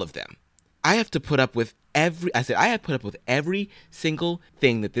 All of them. I have put up with every single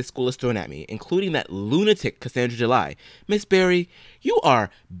thing that this school has thrown at me, including that lunatic Cassandra July. Miss Berry, you are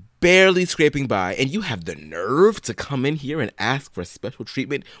barely scraping by and you have the nerve to come in here and ask for special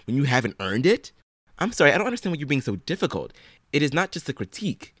treatment when you haven't earned it? I'm sorry, I don't understand why you're being so difficult. It is not just a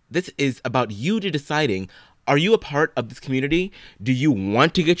critique. This is about you deciding, are you a part of this community? Do you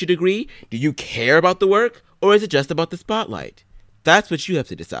want to get your degree? Do you care about the work? Or is it just about the spotlight? That's what you have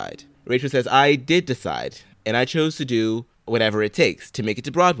to decide. Rachel says, I did decide, and I chose to do whatever it takes to make it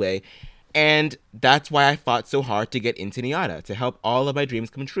to Broadway, and that's why I fought so hard to get into NIADA, to help all of my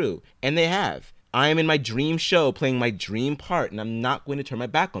dreams come true. And they have. I am in my dream show playing my dream part, and I'm not going to turn my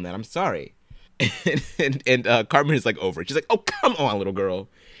back on that. I'm sorry. And Carmen is like over it. She's like, oh, come on, little girl.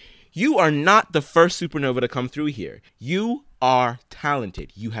 You are not the first supernova to come through here. You are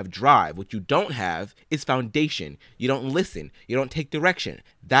talented. You have drive. What you don't have is foundation. You don't listen. You don't take direction.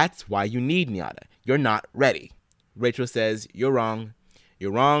 That's why you need NIADA. You're not ready. Rachel says, you're wrong.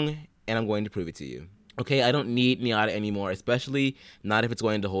 You're wrong, and I'm going to prove it to you. Okay, I don't need NIADA anymore, especially not if it's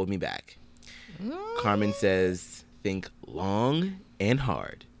going to hold me back. Carmen says, think long and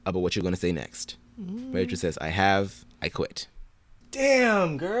hard about what you're going to say next. Rachel says, I quit.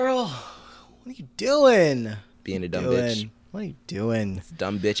 Damn, girl. What are you doing? Being a dumb bitch. What are you doing? It's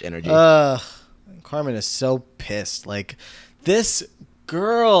dumb bitch energy. Carmen is so pissed. Like, this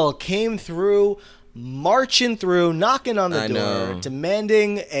girl came through, marching through, knocking on the door,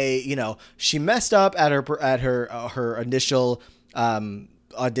 demanding she messed up at her initial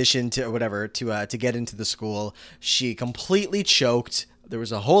audition to get into the school. She completely choked. There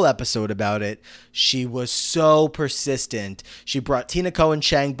was a whole episode about it. She was so persistent. She brought Tina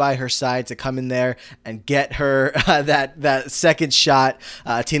Cohen-Chang by her side to come in there and get her that second shot.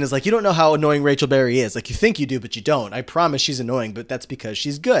 Tina's like, you don't know how annoying Rachel Berry is. Like, you think you do, but you don't. I promise she's annoying, but that's because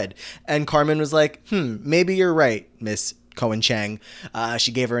she's good. And Carmen was like, maybe you're right, Miss Cohen-Chang.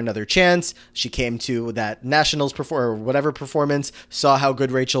 She gave her another chance. She came to that Nationals performance, saw how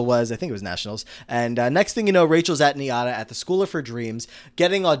good Rachel was. I think it was Nationals. And next thing you know, Rachel's at NIADA at the School of Her Dreams,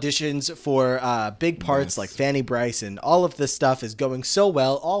 getting auditions for big parts like Fanny Bryce, and all of this stuff is going so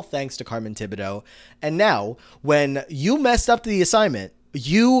well, all thanks to Carmen Thibodeau. And now, when you messed up the assignment,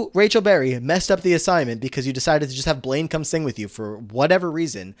 you, Rachel Berry, messed up the assignment because you decided to just have Blaine come sing with you for whatever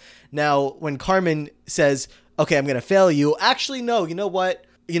reason. Now, when Carmen says, okay, I'm going to fail you. Actually, no, you know what?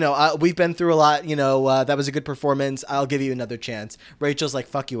 We've been through a lot. That was a good performance. I'll give you another chance. Rachel's like,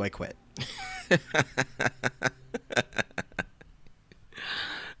 fuck you, I quit.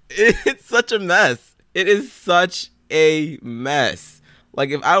 It's such a mess. It is such a mess. Like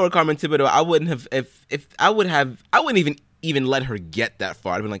if I were Carmen Thibodeau, I wouldn't have. If I would have, I wouldn't even let her get that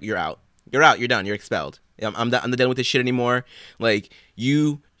far. I'd be like, you're out. You're out. You're done. You're expelled. I'm not done with this shit anymore. Like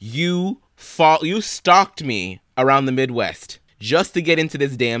you stalked me around the Midwest just to get into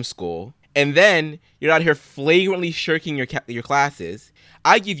this damn school, and then you're out here flagrantly shirking your classes.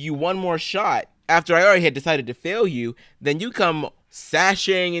 I give you one more shot after I already had decided to fail you. Then you come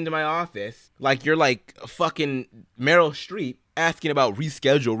sashaying into my office like you're like fucking Meryl Streep asking about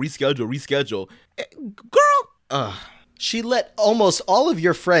reschedule. Girl, ugh. She let almost all of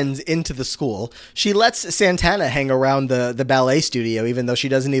your friends into the school. She lets Santana hang around the ballet studio, even though she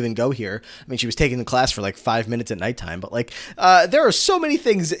doesn't even go here. I mean, she was taking the class for like 5 minutes at nighttime. But like, there are so many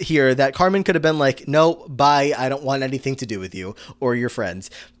things here that Carmen could have been like, no, bye, I don't want anything to do with you or your friends.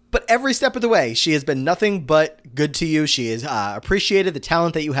 But every step of the way, she has been nothing but good to you. She has appreciated the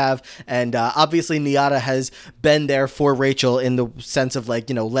talent that you have. And obviously, Nyada has been there for Rachel in the sense of like,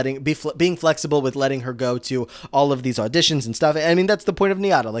 you know, being flexible with letting her go to all of these auditions and stuff. I mean, that's the point of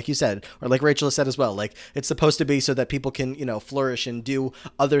Nyada, like you said, or like Rachel has said as well. Like, it's supposed to be so that people can, you know, flourish and do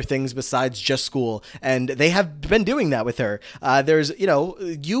other things besides just school. And they have been doing that with her. There's, you know,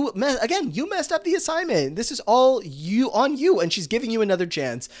 you messed up the assignment. This is all on you. And she's giving you another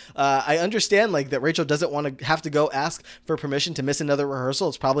chance. I understand like that Rachel doesn't want to have to go ask for permission to miss another rehearsal.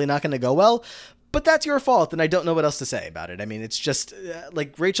 It's probably not going to go well, but that's your fault. And I don't know what else to say about it. I mean, it's just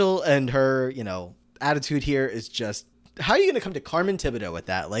like Rachel and her, you know, attitude here is just, how are you going to come to Carmen Thibodeau with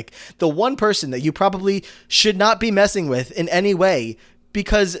that? Like the one person that you probably should not be messing with in any way,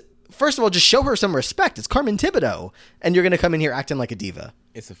 because first of all, just show her some respect. It's Carmen Thibodeau. And you're going to come in here acting like a diva.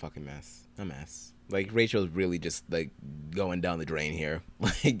 It's a fucking mess. A mess. Like, Rachel's really just, like, going down the drain here.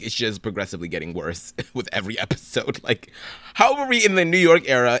 Like, it's just progressively getting worse with every episode. Like, how are we in the New York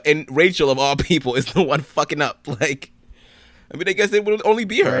era and Rachel, of all people, is the one fucking up? Like, I mean, I guess it would only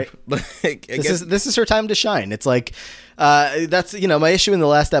be her. Right. Like, This is her time to shine. It's like, that's, you know, my issue in the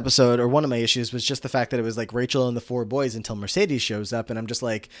last episode, or one of my issues, was just the fact that it was like Rachel and the four boys until Mercedes shows up. And I'm just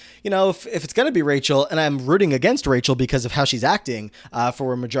like, you know, if it's going to be Rachel, and I'm rooting against Rachel because of how she's acting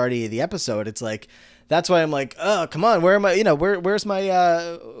for a majority of the episode, it's like, that's why I'm like, oh, come on, where am I? You know, where's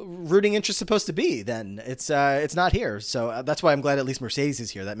my rooting interest supposed to be? Then it's not here. So that's why I'm glad at least Mercedes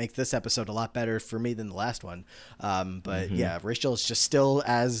is here. That makes this episode a lot better for me than the last one. But yeah, Rachel is just still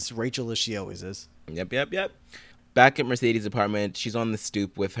as Rachel as she always is. Yep. Back at Mercedes' apartment, she's on the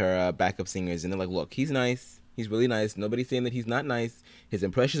stoop with her backup singers, and they're like, look, he's nice. He's really nice. Nobody's saying that he's not nice. His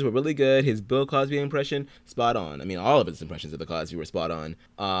impressions were really good. His Bill Cosby impression, spot on. I mean, all of his impressions of the Cosby were spot on.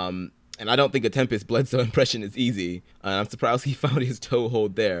 And I don't think a Tempest Bledsoe impression is easy. I'm surprised he found his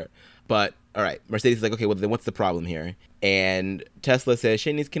toehold there. But, all right, Mercedes is like, okay, well, then what's the problem here? And Tesla says,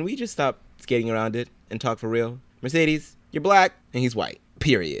 Shanice, can we just stop skating around it and talk for real? Mercedes, you're black, and he's white,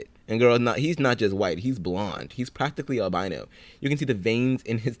 period. And girl, he's not just white, he's blonde. He's practically albino. You can see the veins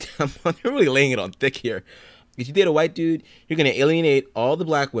in his tampon. They're really laying it on thick here. If you date a white dude, you're going to alienate all the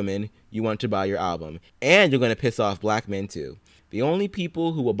black women you want to buy your album. And you're going to piss off black men, too. The only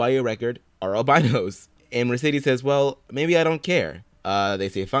people who will buy your record are albinos. And Mercedes says, well, maybe I don't care. They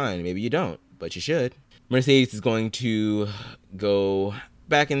say, fine, maybe you don't, but you should. Mercedes is going to go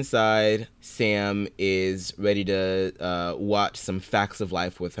back inside. Sam is ready to watch some facts of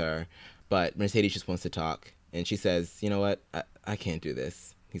life with her. But Mercedes just wants to talk. And she says, you know what? I can't do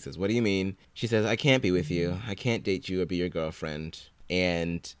this. He says, what do you mean? She says, I can't be with you. I can't date you or be your girlfriend.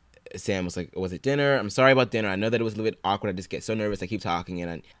 And Sam was like, was it dinner? I'm sorry about dinner. I know that it was a little bit awkward. I just get so nervous. I keep talking,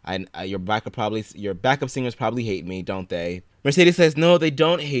 and your backup singers probably hate me, don't they? Mercedes says, no, they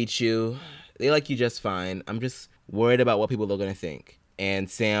don't hate you. They like you just fine. I'm just worried about what people are going to think. And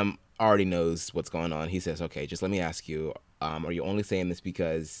Sam already knows what's going on. He says, okay, just let me ask you, are you only saying this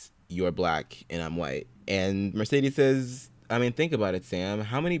because you're black and I'm white? And Mercedes says, I mean, think about it, Sam.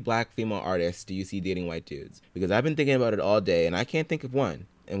 How many black female artists do you see dating white dudes? Because I've been thinking about it all day, and I can't think of one.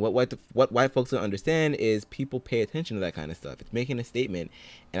 And what white folks don't understand is people pay attention to that kind of stuff. It's making a statement,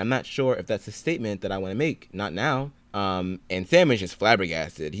 and I'm not sure if that's a statement that I want to make. Not now. And Sam is just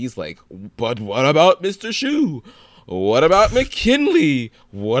flabbergasted. He's like, but what about Mr. Shu? What about McKinley?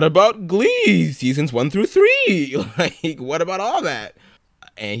 What about Glee seasons 1 through 3? Like, what about all that?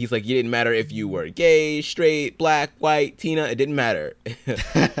 And he's like, it didn't matter if you were gay, straight, black, white, Tina. It didn't matter.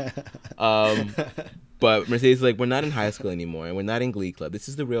 But Mercedes is like, we're not in high school anymore, and we're not in Glee Club. This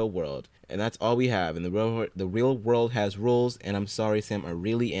is the real world, and that's all we have. And the real world has rules, and I'm sorry, Sam, I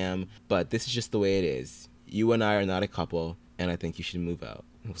really am, but this is just the way it is. You and I are not a couple, and I think you should move out.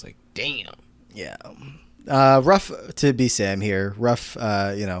 It was like, damn. Yeah. Rough to be Sam here. Rough,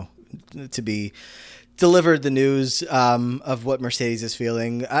 to be delivered the news of what Mercedes is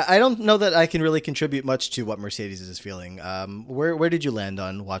feeling. I don't know that I can really contribute much to what Mercedes is feeling. Where did you land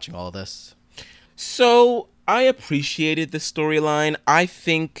on watching all of this? So I appreciated the storyline. I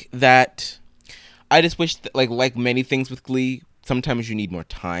think that I just wish that, like many things with Glee, sometimes you need more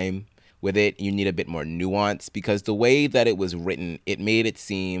time with it. You need a bit more nuance, because the way that it was written, it made it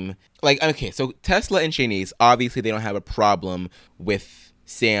seem like, okay, so Tesla and Shanice, obviously they don't have a problem with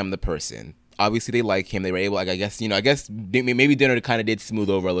Sam the person. Obviously they like him. They were able, like, I guess maybe dinner kind of did smooth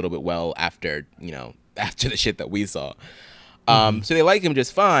over a little bit well after the shit that we saw. So they like him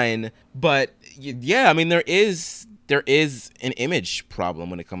just fine. But yeah, I mean, there is an image problem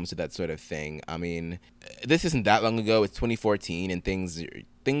when it comes to that sort of thing. I mean, this isn't that long ago. It's 2014, and things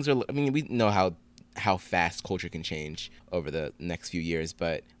are. I mean, we know how fast culture can change over the next few years.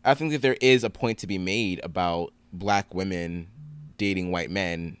 But I think that there is a point to be made about Black women dating white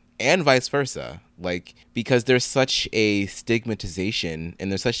men, and vice versa. Like, because there's such a stigmatization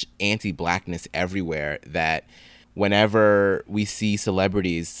and there's such anti-Blackness everywhere that whenever we see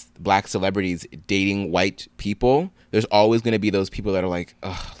Black celebrities dating white people, there's always going to be those people that are like,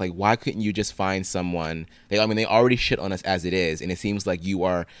 ugh, like, why couldn't you just find someone? They already shit on us as it is, and it seems like you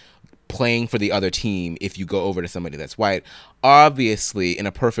are playing for the other team if you go over to somebody that's white. Obviously, in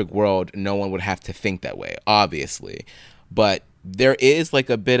a perfect world, no one would have to think that way, obviously. But there is like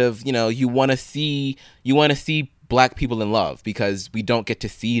a bit of, you want to see Black people in love, because we don't get to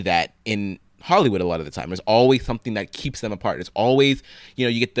see that in Hollywood a lot of the time. There's always something that keeps them apart. It's always,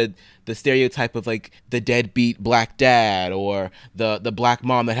 you get the stereotype of like the deadbeat Black dad or the Black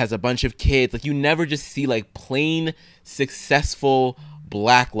mom that has a bunch of kids. Like, you never just see like plain successful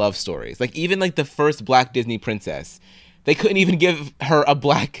Black love stories. Like, even like the first Black Disney princess, they couldn't even give her a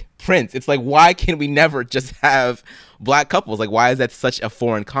Black prince. It's like, why can we never just have Black couples? Like, why is that such a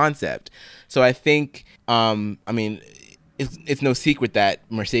foreign concept? So I think, it's no secret that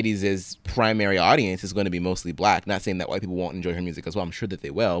Mercedes' primary audience is going to be mostly Black. Not saying that white people won't enjoy her music as well. I'm sure that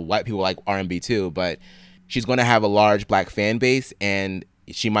they will. White people like R&B too, but she's going to have a large Black fan base, and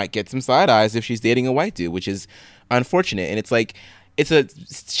she might get some side eyes if she's dating a white dude, which is unfortunate. And it's like, it's a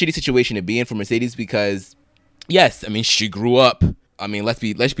shitty situation to be in for Mercedes, because yes, I mean, she grew up. I mean, let's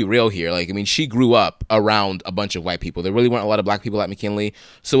be real here. Like, I mean, she grew up around a bunch of white people. There really weren't a lot of Black people at McKinley.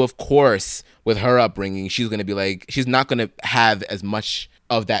 So of course, with her upbringing, she's going to be like, she's not going to have as much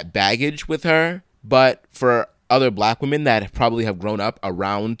of that baggage with her. But for other Black women that probably have grown up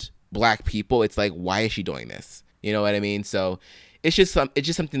around Black people, it's like, why is she doing this? You know what I mean? So it's just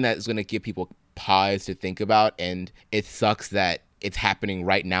something that is going to give people pause to think about. And it sucks that it's happening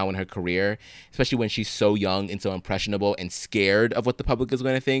right now in her career, especially when she's so young and so impressionable and scared of what the public is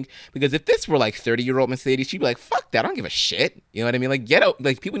going to think. Because if this were like 30-year-old Mercedes, she'd be like, fuck that, I don't give a shit. You know what I mean? Like, get out.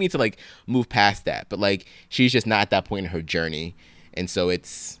 Like, people need to like move past that. But like, she's just not at that point in her journey. And so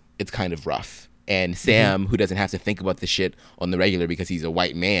it's kind of rough. And Sam, who doesn't have to think about this shit on the regular because he's a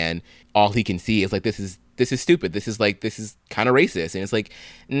white man, all he can see is like, this is stupid. This is kind of racist. And it's like,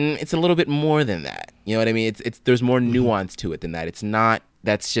 it's a little bit more than that. You know what I mean? There's more nuance to it than that. It's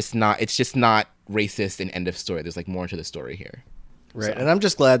just not racist and end of story. There's like more to the story here. Right. So. And I'm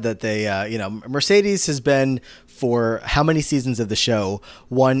just glad that they, Mercedes has been, for how many seasons of the show,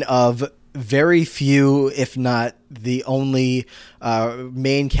 one of very few, if not the only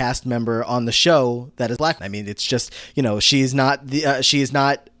main cast member on the show that is Black. I mean, it's just, she is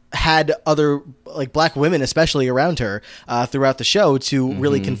not had other like Black women especially around her throughout the show to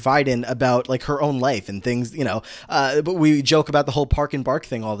really confide in about like her own life and things, but we joke about the whole Park and Bark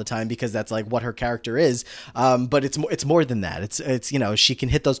thing all the time because that's like what her character is, but it's more than that. It's she can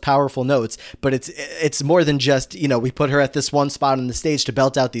hit those powerful notes, but it's more than just we put her at this one spot on the stage to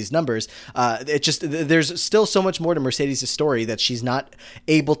belt out these numbers. There's still so much more to Mercedes' story that she's not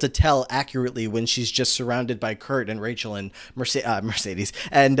able to tell accurately when she's just surrounded by Kurt and Rachel and Mercedes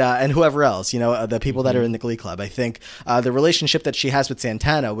and whoever else, the people that are in the Glee Club. I think the relationship that she has with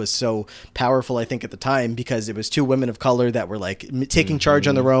Santana was so powerful, I think, at the time, because it was two women of color that were like taking charge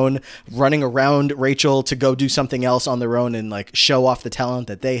on their own, running around Rachel to go do something else on their own and like show off the talent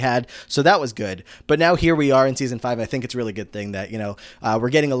that they had. So that was good. But now here we are in season 5. I think it's a really good thing that, we're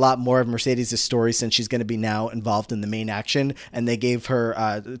getting a lot more of Mercedes' story since she's going to be now involved in the main action. And they gave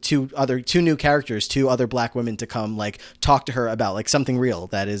her two new characters, 2 other Black women to come like talk to her about like something real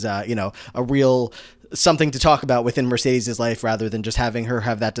that is, a real something to talk about within Mercedes' life rather than just having her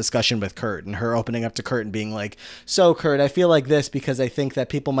have that discussion with Kurt and her opening up to Kurt and being like, so Kurt, I feel like this because I think that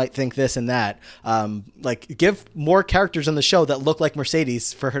people might think this and that. Like give more characters on the show that look like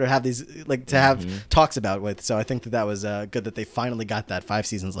Mercedes for her to have these, like to have talks about with. So I think that was good that they finally got that 5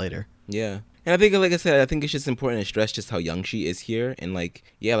 seasons later. Yeah. And I think, like I said, I think it's just important to stress just how young she is here. And like,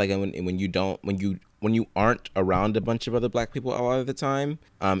 yeah, like when you aren't around a bunch of other black people a lot of the time,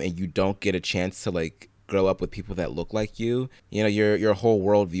 and you don't get a chance to like grow up with people that look like you, you know, your whole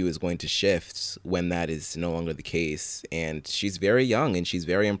worldview is going to shift when that is no longer the case. And she's very young and she's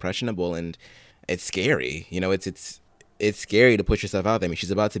very impressionable, and it's scary. You know, it's scary to put yourself out there. I mean, she's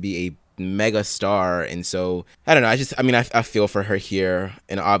about to be a mega star, and so I don't know, I feel for her here.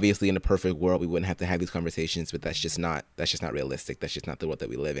 And obviously in a perfect world we wouldn't have to have these conversations, but that's just not realistic. That's just not the world that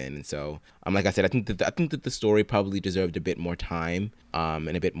we live in. And so like I said, I think that the story probably deserved a bit more time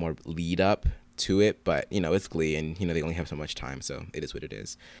and a bit more lead up to it, but you know, it's Glee, and you know, they only have so much time, so it is what it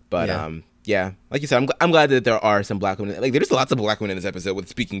is. But yeah, like you said, I'm glad that there are some black women. Like there's lots of black women in this episode with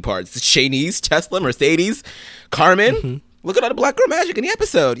speaking parts. Shanice, Tesla, Mercedes, Carmen. Look at all the black girl magic in the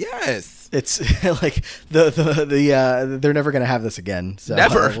episode. Yes. It's like the they're never going to have this again. So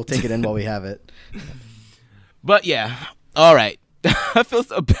never. We'll take it in while we have it. But yeah. All right. I feel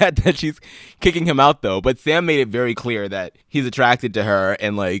so bad that she's kicking him out though. But Sam made it very clear that he's attracted to her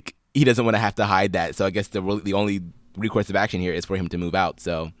and like he doesn't want to have to hide that. So I guess the only recourse of action here is for him to move out.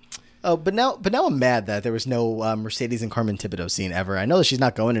 So. Oh, but now I'm mad that there was no Mercedes and Carmen Thibodeau scene ever. I know that she's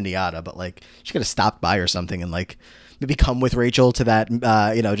not going to Niata, but like she could have stopped by or something and like maybe come with Rachel to that,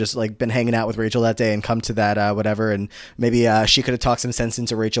 just like been hanging out with Rachel that day and come to that whatever, and maybe she could have talked some sense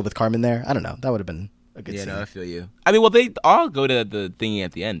into Rachel with Carmen there. I don't know. That would have been a good scene. Yeah, no, I feel you. I mean, well, they all go to the thingy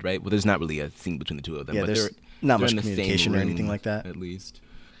at the end, right? Well, there's not really a scene between the two of them. Yeah, but there's not much in the communication same or room, anything like that. At least.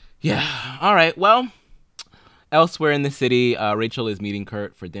 Yeah. All right. Well, elsewhere in the city, Rachel is meeting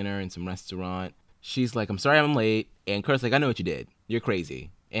Kurt for dinner in some restaurant. She's like, I'm sorry I'm late. And Kurt's like, I know what you did. You're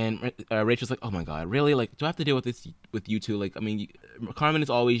crazy. And Rachel's like, oh my God, really? Like, do I have to deal with this with you two? Like, I mean, Carmen is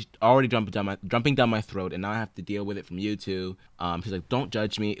always already jumping down my throat, and now I have to deal with it from you two. She's like, don't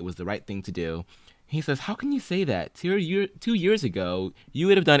judge me. It was the right thing to do. He says, how can you say that? 2 years ago, you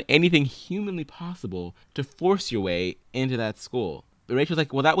would have done anything humanly possible to force your way into that school. But Rachel's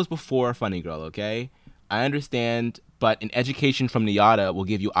like, well, that was before Funny Girl, okay? I understand, but an education from Niata will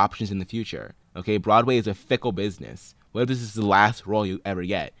give you options in the future, okay? Broadway is a fickle business. What if this is the last role you ever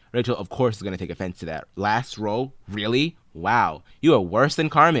get? Rachel, of course, is going to take offense to that. Last role? Really? Wow. You are worse than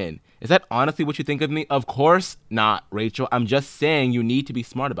Carmen. Is that honestly what you think of me? Of course not, Rachel. I'm just saying you need to be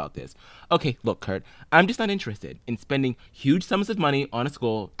smart about this. Okay, look, Kurt, I'm just not interested in spending huge sums of money on a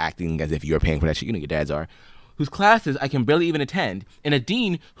school, acting as if you're paying for that shit, you know your dads are, whose classes I can barely even attend, and a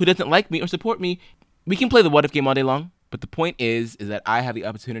dean who doesn't like me or support me. We can play the what if game all day long. But the point is that I have the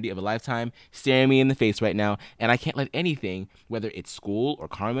opportunity of a lifetime staring me in the face right now, and I can't let anything, whether it's school or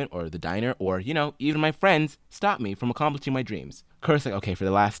Carmen or the diner or, you know, even my friends, stop me from accomplishing my dreams. Kurt's like, okay, for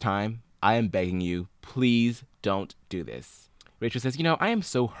the last time, I am begging you, please don't do this. Rachel says, you know, I am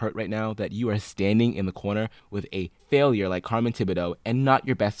so hurt right now that you are standing in the corner with a failure like Carmen Thibodeau and not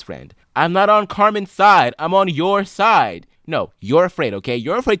your best friend. I'm not on Carmen's side. I'm on your side. No, you're afraid, okay?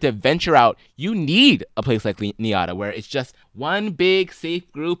 You're afraid to venture out. You need a place like Niata where it's just one big safe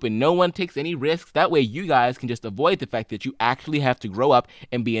group and no one takes any risks. That way you guys can just avoid the fact that you actually have to grow up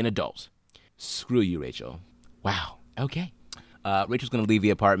and be an adult. Screw you, Rachel. Wow. Okay. Rachel's going to leave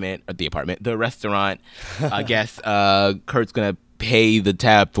the restaurant. I guess Kurt's going to pay the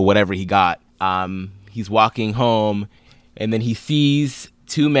tab for whatever he got. He's walking home and then he sees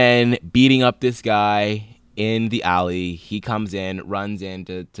 2 men beating up this guy in the alley. He comes in, runs in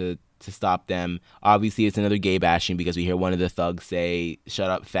to stop them. Obviously, it's another gay bashing because we hear one of the thugs say, shut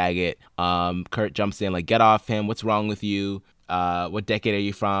up, faggot. Kurt jumps in like, get off him. What's wrong with you? What decade are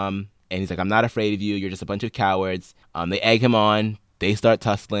you from? And he's like, I'm not afraid of you. You're just a bunch of cowards. They egg him on. They start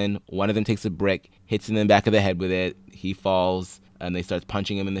tussling. One of them takes a brick, hits him in the back of the head with it. He falls, and they start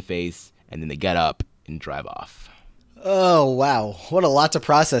punching him in the face. And then they get up and drive off. Oh, wow. What a lot to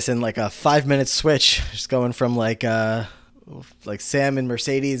process in like a 5-minute switch. Just going from like Sam and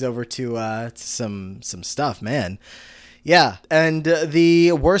Mercedes over to some stuff, man. Yeah. And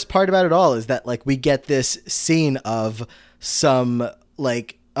the worst part about it all is that like we get this scene of some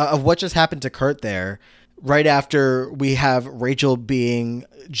like of what just happened to Kurt there right after we have Rachel being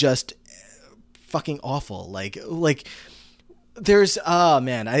just fucking awful. Like There's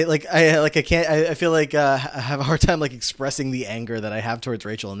man, I can't I feel like I have a hard time like expressing the anger that I have towards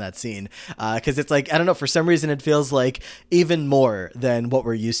Rachel in that scene, because it's like, I don't know, for some reason it feels like even more than what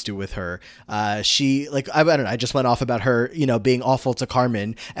we're used to with her. She like, I don't know, I just went off about her, being awful to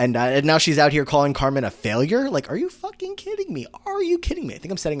Carmen, and now she's out here calling Carmen a failure. Like, are you fucking kidding me? Are you kidding me? I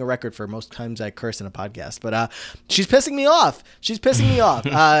think I'm setting a record for most times I curse in a podcast, but she's pissing me off.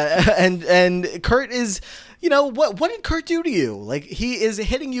 And Kurt is. What did Kurt do to you? Like, he is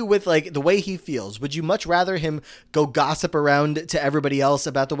hitting you with, like, the way he feels. Would you much rather him go gossip around to everybody else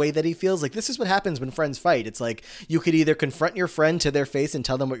about the way that he feels? Like, this is what happens when friends fight. It's like, you could either confront your friend to their face and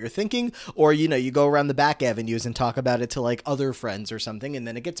tell them what you're thinking, or, you go around the back avenues and talk about it to, like, other friends or something, and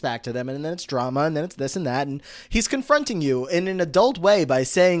then it gets back to them, and then it's drama, and then it's this and that, and he's confronting you in an adult way by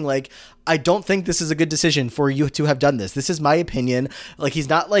saying, like, I don't think this is a good decision for you to have done this. This is my opinion. Like, he's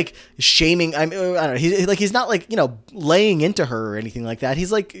not like shaming. I don't know. He's not like, laying into her or anything like that.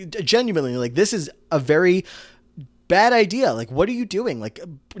 He's like genuinely like, this is a very bad idea. Like, what are you doing? Like,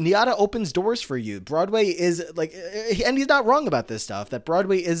 NYADA opens doors for you. Broadway is like, and he's not wrong about this stuff, that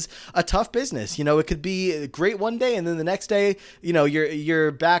Broadway is a tough business. It could be great one day, and then the next day,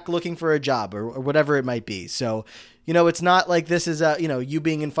 you're back looking for a job or whatever it might be. So, it's not like this is you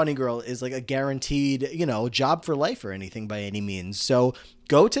being in Funny Girl is like a guaranteed, job for life or anything by any means. So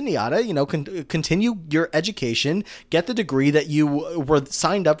go to NYADA, continue your education, get the degree that you were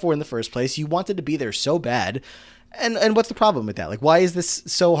signed up for in the first place. You wanted to be there so bad. And what's the problem with that? Like, why is this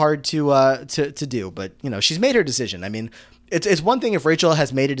so hard to do? But, she's made her decision. I mean, it's one thing if Rachel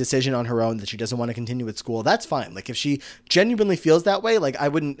has made a decision on her own that she doesn't want to continue with school. That's fine. Like, if she genuinely feels that way, like, I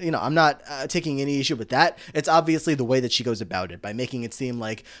wouldn't, I'm not taking any issue with that. It's obviously the way that she goes about it, by making it seem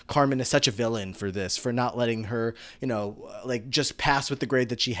like Carmen is such a villain for this, for not letting her, like, just pass with the grade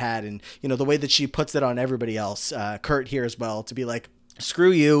that she had. And, the way that she puts it on everybody else, Kurt here as well, to be like,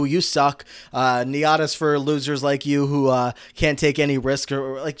 screw you, you suck. NYADA's for losers like you who can't take any risk,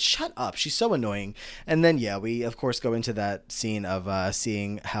 or like, shut up. She's so annoying. And then, yeah, we of course go into that scene of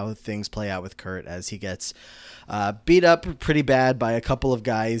seeing how things play out with Kurt as he gets beat up pretty bad by a couple of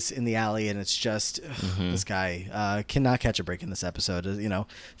guys in the alley, and it's just this guy cannot catch a break in this episode.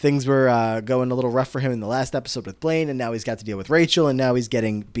 Things were going a little rough for him in the last episode with Blaine, and now he's got to deal with Rachel, and now he's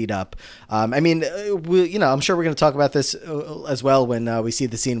getting beat up. I'm sure we're going to talk about this as well when we see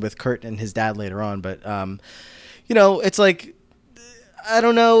the scene with Kurt and his dad later on, but it's like, I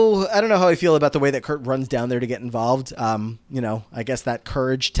don't know how I feel about the way that Kurt runs down there to get involved. I guess that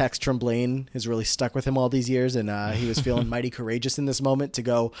courage text from Blaine has really stuck with him all these years, and he was feeling mighty courageous in this moment to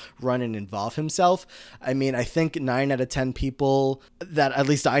go run and involve himself. I mean, I think 9 out of 10 people that at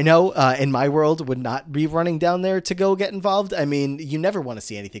least I know in my world would not be running down there to go get involved. I mean, you never want to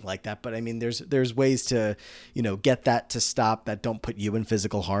see anything like that, but I mean, there's ways to, get that to stop that don't put you in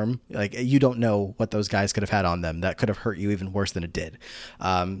physical harm. Like, you don't know what those guys could have had on them that could have hurt you even worse than it did.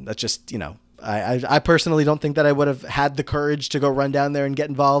 That's just, I personally don't think that I would have had the courage to go run down there and get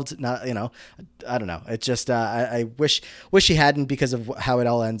involved. Not, I don't know. It just, I wish he hadn't, because of how it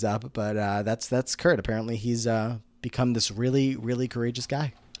all ends up. But that's Kurt. Apparently he's become this really, really courageous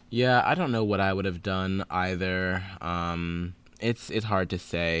guy. Yeah, I don't know what I would have done either. It's hard to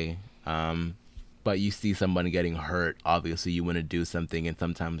say. But you see someone getting hurt, obviously you want to do something, and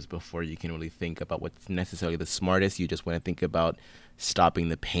sometimes before you can really think about what's necessarily the smartest, you just want to think about stopping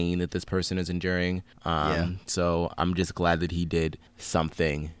the pain that this person is enduring. So I'm just glad that he did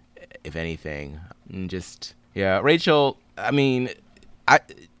something, if anything. And just, yeah, Rachel, I mean,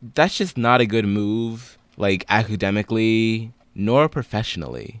 that's just not a good move, like, academically nor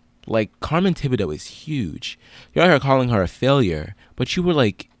professionally. Like, Carmen Thibodeau is huge. You're out here calling her a failure, but you were,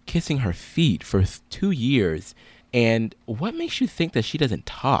 like, kissing her feet for 2 years. And what makes you think that she doesn't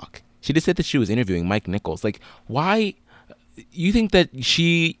talk? She just said that she was interviewing Mike Nichols. Like, why? You think that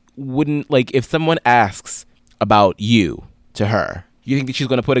she wouldn't, like, if someone asks about you to her, you think that she's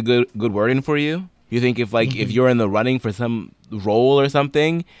going to put a good word in for you? You think if, like, if you're in the running for some role or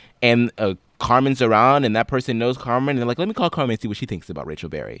something, and Carmen's around and that person knows Carmen, and they're like, let me call Carmen and see what she thinks about Rachel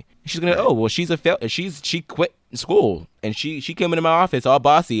Berry. And she's gonna, oh, well, she quit school, and she came into my office all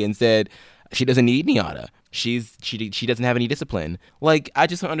bossy and said she doesn't need NYADA. She doesn't have any discipline. Like, I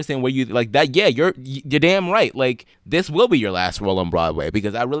just don't understand where you, like, that. Yeah, you're damn right. Like, this will be your last role on Broadway,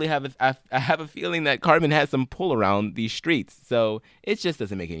 because I really have I have a feeling that Carmen has some pull around these streets. So it just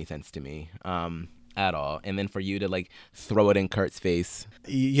doesn't make any sense to me. At all. And then for you to, like, throw it in Kurt's face.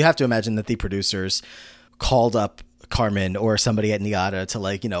 You have to imagine that the producers called up Carmen or somebody at NIADA to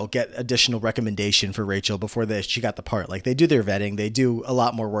like, get additional recommendation for Rachel before she got the part. Like they do their vetting. They do a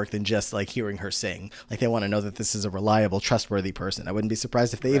lot more work than just like hearing her sing. Like they want to know that this is a reliable, trustworthy person. I wouldn't be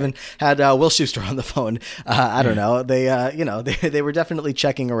surprised if they even had Will Schuester on the phone. I don't know. They, they were definitely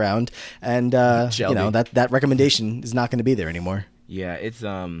checking around, and that recommendation is not going to be there anymore. Yeah, it's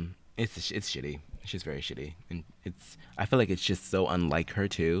shitty. It's just very shitty, and I feel like it's just so unlike her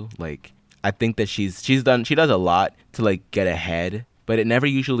too. Like I think that she does a lot to like get ahead, but it never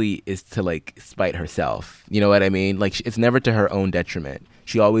usually is to like spite herself. You know what I mean? Like it's never to her own detriment.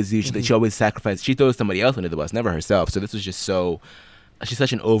 She always sacrifices. She throws somebody else under the bus, never herself. So this was just she's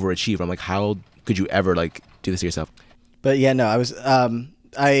such an overachiever. I'm like, how could you ever like do this to yourself? But yeah, no, I was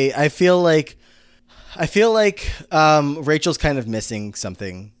I feel like Rachel's kind of missing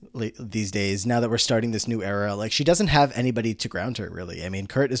something these days now that we're starting this new era. Like she doesn't have anybody to ground her, really. I mean,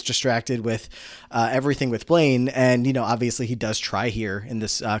 Kurt is distracted with everything with Blaine, and obviously he does try here in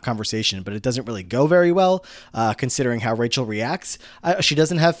this conversation, but it doesn't really go very well considering how Rachel reacts. She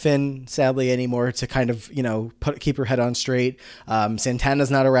doesn't have Finn, sadly, anymore to kind of keep her head on straight.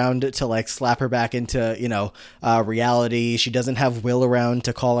 Santana's not around to like slap her back into reality. She doesn't have Will around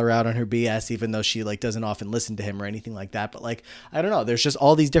to call her out on her BS, even though she like doesn't often listen to him or anything like that. But like I don't know, there's just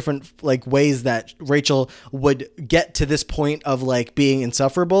all these different like ways that Rachel would get to this point of like being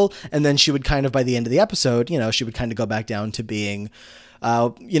insufferable, and then she would kind of by the end of the episode, she would kind of go back down to being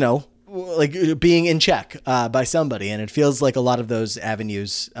like being in check by somebody. And it feels like a lot of those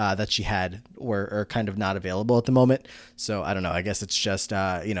avenues that she had are kind of not available at the moment. So I don't know, I guess it's just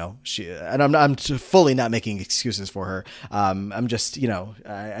she, and I'm fully not making excuses for her. I'm just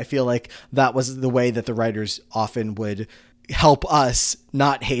I feel like that was the way that the writers often would help us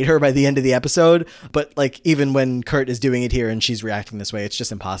not hate her by the end of the episode. But like even when Kurt is doing it here and she's reacting this way, it's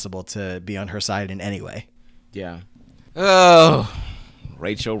just impossible to be on her side in any way. Yeah. Oh,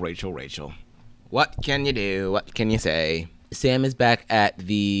 Rachel. What can you do? What can you say? Sam is back at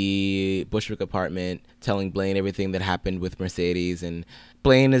the Bushwick apartment telling Blaine everything that happened with Mercedes, and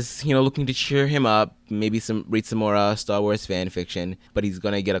Blaine is, looking to cheer him up, maybe read some more Star Wars fan fiction, but he's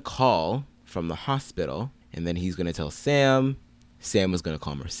going to get a call from the hospital. And then he's going to tell Sam. Sam was going to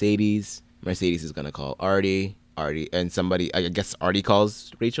call Mercedes. Mercedes is going to call Artie. And somebody, I guess Artie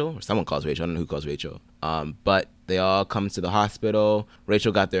calls Rachel, or someone calls Rachel. I don't know who calls Rachel. But they all come to the hospital.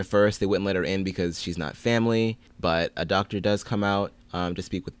 Rachel got there first. They wouldn't let her in because she's not family. But a doctor does come out to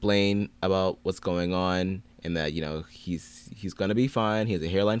speak with Blaine about what's going on. And that, he's going to be fine. He has a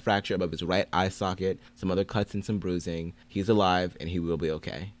hairline fracture above his right eye socket, some other cuts and some bruising. He's alive and he will be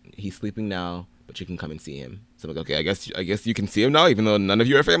okay. He's sleeping now, but you can come and see him. So I'm like, okay, I guess you can see him now, even though none of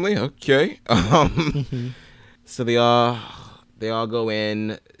you are family. Okay. So they all go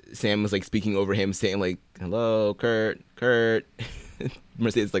in. Sam was like speaking over him, saying like, "Hello, Kurt."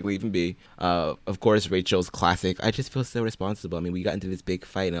 Mercedes like, leave him be. Of course, Rachel's classic. I just feel so responsible. I mean, we got into this big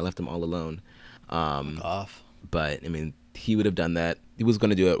fight and I left him all alone. Off. But I mean, he would have done that. He was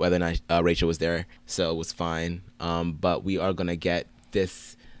going to do it whether or not Rachel was there, so it was fine. But we are going to get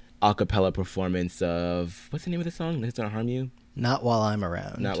this a cappella performance of, what's the name of the song? It's Gonna Harm You? Not While I'm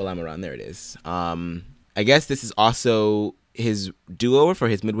Around. Not While I'm Around. There it is. I guess this is also his do-over for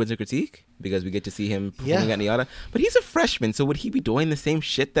his Midwinter Critique, because we get to see him performing at NIADA. But he's a freshman, so would he be doing the same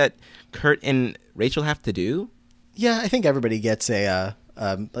shit that Kurt and Rachel have to do? Yeah, I think everybody gets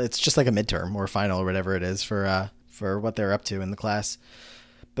it's just like a midterm or final or whatever it is for what they're up to in the class.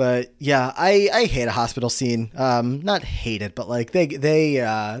 But yeah, I hate a hospital scene. Not hate it, but like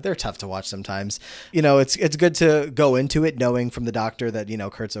they're tough to watch sometimes. It's good to go into it knowing from the doctor that,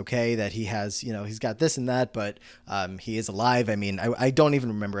 Kurt's okay, that he has, he's got this and that, but he is alive. I mean, I don't even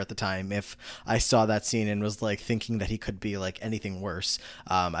remember at the time if I saw that scene and was like thinking that he could be like anything worse.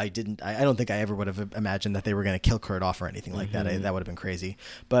 I don't think I ever would have imagined that they were going to kill Kurt off or anything like that. That would have been crazy.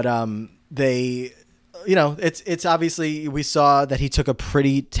 But it's obviously, we saw that he took a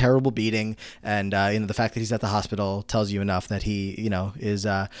pretty terrible beating, and the fact that he's at the hospital tells you enough that he is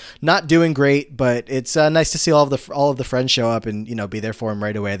not doing great. But it's nice to see all of the friends show up and be there for him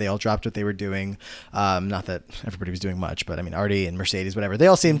right away. They all dropped what they were doing. Not that everybody was doing much, but I mean, Artie and Mercedes, whatever, they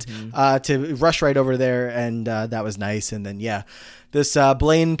all seemed to rush right over there, and that was nice. And then this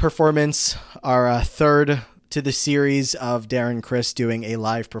Blaine performance, our third to the series of Darren Criss doing a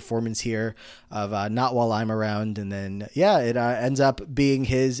live performance here of Not While I'm Around. And then, it ends up being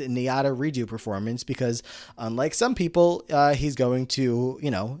his NIADA redo performance, because unlike some people, he's going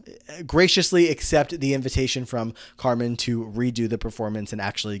to, graciously accept the invitation from Carmen to redo the performance and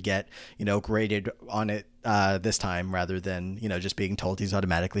actually get, graded on it this time, rather than, just being told he's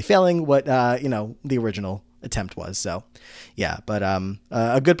automatically failing what, the original attempt was. So yeah, but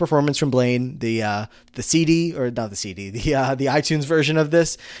a good performance from Blaine. The CD, or not the CD, the iTunes version of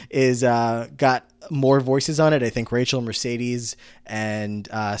this is got more voices on it. I think Rachel, Mercedes, and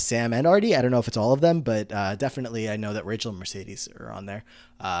Sam and Artie. I don't know if it's all of them, but definitely I know that Rachel and Mercedes are on there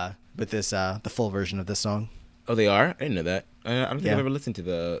with this the full version of this song. Oh, they are? I didn't know that. I don't think I've ever listened to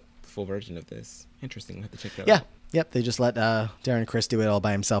the full version of this. Interesting. I'll have to check that out. Yep. They just let Darren Criss do it all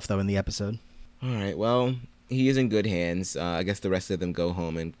by himself, though, in the episode. All right. Well, he is in good hands. I guess the rest of them go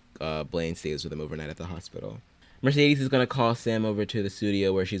home, and Blaine stays with him overnight at the hospital. Mercedes is going to call Sam over to the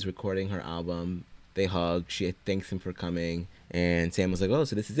studio where she's recording her album. They hug. She thanks him for coming. And Sam was like, oh,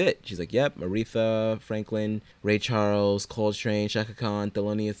 so this is it. She's like, yep, Aretha Franklin, Ray Charles, Coltrane, Chaka Khan,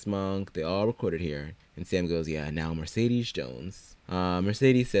 Thelonious Monk, they all recorded here. And Sam goes, yeah, now Mercedes Jones.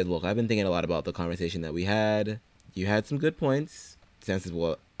 Mercedes said, look, I've been thinking a lot about the conversation that we had. You had some good points. Sam says,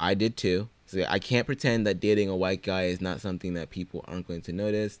 well, I did too. So I can't pretend that dating a white guy is not something that people aren't going to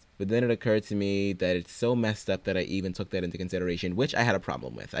notice. But then it occurred to me that it's so messed up that I even took that into consideration, which I had a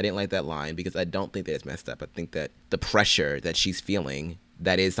problem with. I didn't like that line because I don't think that it's messed up. I think that the pressure that she's feeling,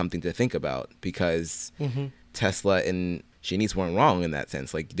 that is something to think about, because Tesla and Shanice weren't wrong in that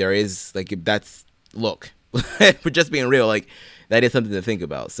sense. Like, there is, like, that's, look, for just being real, like, that is something to think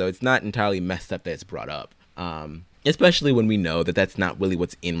about. So it's not entirely messed up that it's brought up. Especially when we know that that's not really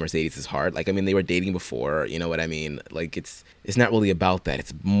what's in Mercedes' heart. Like, I mean, they were dating before, you know what I mean? Like, it's not really about that.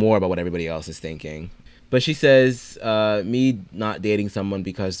 It's more about what everybody else is thinking. But she says, me not dating someone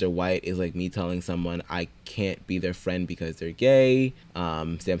because they're white is like me telling someone I can't be their friend because they're gay.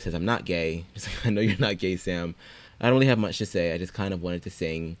 Sam says, I'm not gay. She's like, I know you're not gay, Sam. I don't really have much to say. I just kind of wanted to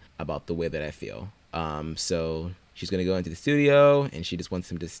sing about the way that I feel. So she's going to go into the studio, and she just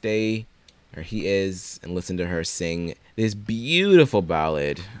wants him to stay where he is and listen to her sing this beautiful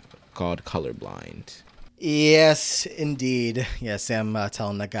ballad called Colorblind. Yes, indeed. Yeah, Sam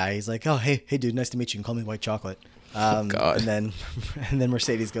telling that guy, he's like, oh, hey, dude, nice to meet you. You can call me White Chocolate. God. And then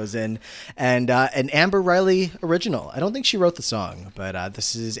Mercedes goes in, and an Amber Riley original. I don't think she wrote the song, but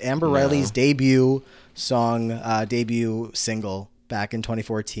this is Amber Riley's debut song, debut single back in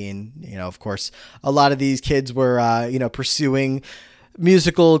 2014. You know, of course, a lot of these kids were, pursuing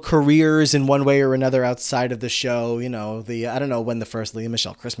musical careers in one way or another outside of the show. You know, I don't know when the first Leah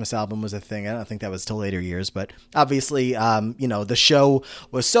Michelle Christmas album was a thing. I don't think that was till later years, but obviously, the show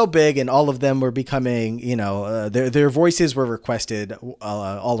was so big, and all of them were becoming, their voices were requested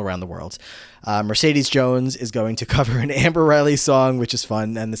all around the world. Mercedes Jones is going to cover an Amber Riley song, which is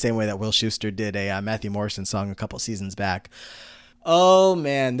fun, and the same way that Will Schuester did a Matthew Morrison song a couple seasons back. Oh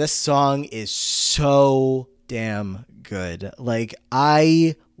man, this song is so damn good. Like,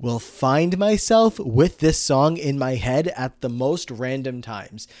 I will find myself with this song in my head at the most random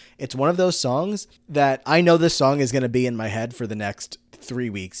times. It's one of those songs that I know this song is going to be in my head for the next 3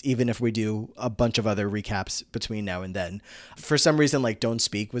 weeks, even if we do a bunch of other recaps between now and then. For some reason, like, Don't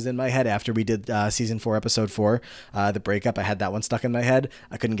Speak was in my head after we did season 4, episode 4, the breakup. I had that one stuck in my head.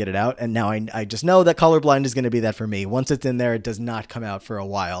 I couldn't get it out. And now I just know that Colorblind is going to be that for me. Once it's in there, it does not come out for a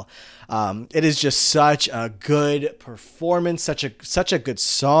while. It is just such a good performance, such a good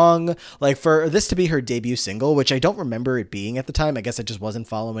song. Like, for this to be her debut single, which I don't remember it being at the time. I guess I just wasn't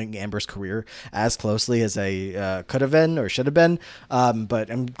following Amber's career as closely as I could have been or should have been.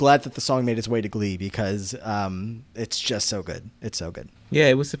 But I'm glad that the song made its way to Glee, because it's just so good. It's so good. Yeah,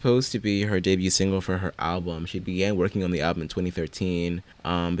 it was supposed to be her debut single for her album. She began working on the album in 2013,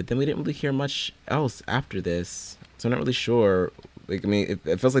 but then we didn't really hear much else after this. So I'm not really sure. Like, I mean,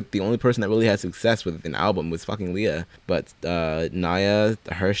 it feels like the only person that really had success with an album was fucking Leah. But Naya,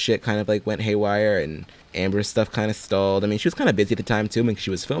 her shit kind of like went haywire, and Amber's stuff kind of stalled. I mean, she was kind of busy at the time too. I mean,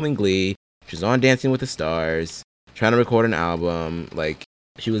 she was filming Glee. She was on Dancing with the Stars, trying to record an album. Like,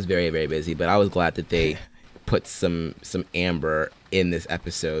 she was very, very busy. But I was glad that they put some Amber in this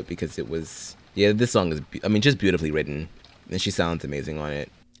episode, because it was, this song is, just beautifully written, and she sounds amazing on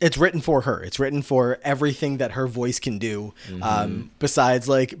it. It's written for her. It's written for everything that her voice can do. Besides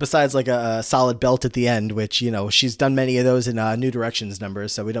like a solid belt at the end, which, she's done many of those in New Directions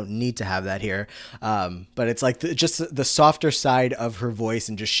numbers, so we don't need to have that here. But it's like just the softer side of her voice,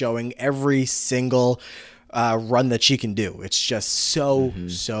 and just showing every single run that she can do. It's just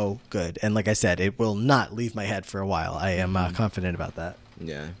so good. And like I said, it will not leave my head for a while. I am confident about that.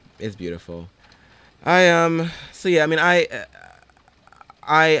 Yeah, it's beautiful.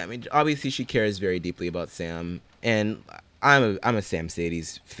 I mean, obviously she cares very deeply about Sam, and I'm a Sam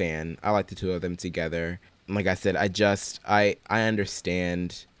Sadie's fan. I like the two of them together. Like I said, I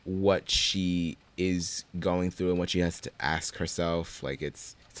understand what she is going through and what she has to ask herself. Like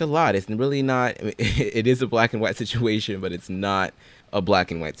it's a lot. It's really not. I mean, it is a black and white situation, but it's not a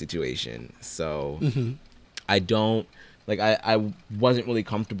black and white situation. So I don't like. I wasn't really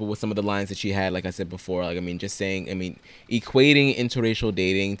comfortable with some of the lines that she had. Like I said before, like I mean, just saying. I mean, equating interracial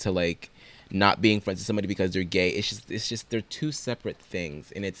dating to like not being friends with somebody because they're gay. It's just they're two separate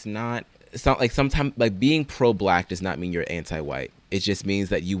things, and it's not like sometimes like being pro-black does not mean you're anti-white. It just means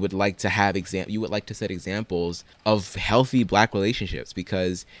that you would like to have you would like to set examples of healthy black relationships,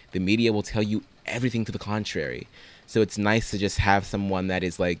 because the media will tell you everything to the contrary. So it's nice to just have someone that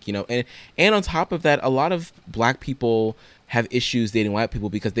is like, you know, and on top of that, a lot of black people have issues dating white people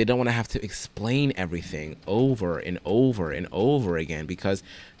because they don't want to have to explain everything over and over and over again, because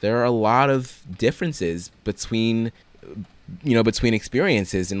there are a lot of differences between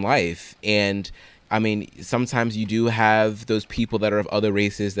experiences in life. And I mean, sometimes you do have those people that are of other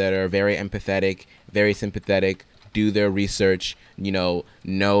races that are very empathetic, very sympathetic, do their research,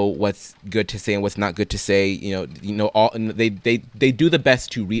 know what's good to say and what's not good to say. They do the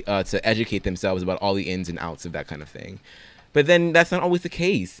best to educate themselves about all the ins and outs of that kind of thing. But then that's not always the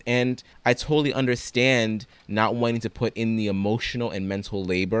case. And I totally understand not wanting to put in the emotional and mental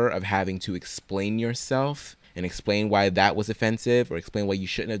labor of having to explain yourself and explain why that was offensive or explain why you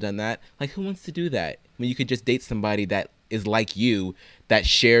shouldn't have done that. Like, who wants to do that? I mean, you could just date somebody that is like you, that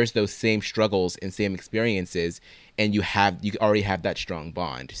shares those same struggles and same experiences, and you already have that strong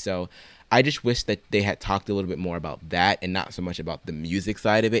bond. So I just wish that they had talked a little bit more about that and not so much about the music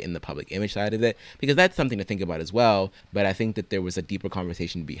side of it and the public image side of it, because that's something to think about as well. But I think that there was a deeper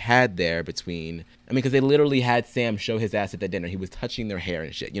conversation to be had there because they literally had Sam show his ass at the dinner. He was touching their hair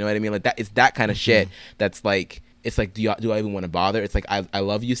and shit. You know what I mean? Like that, it's that kind of shit that's like, it's like, do I even want to bother? It's like, I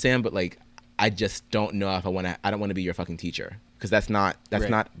love you, Sam, but like, I just don't know if I don't want to be your fucking teacher, because that's not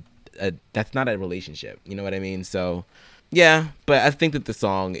a relationship. You know what I mean? So yeah, but I think that the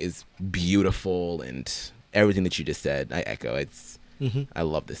song is beautiful, and everything that you just said, I echo. I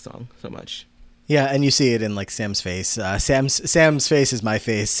love this song so much. Yeah, and you see it in like Sam's face. Sam's face is my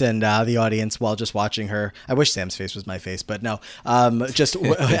face, and the audience, while just watching her, I wish Sam's face was my face, but no.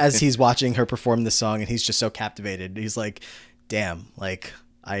 As he's watching her perform this song, and he's just so captivated. He's like, "Damn!" Like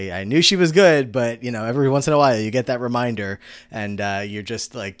I knew she was good, but every once in a while you get that reminder, and you're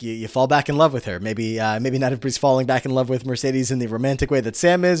just like you fall back in love with her. Maybe not everybody's falling back in love with Mercedes in the romantic way that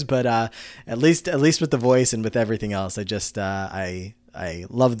Sam is, but at least with the voice and with everything else, I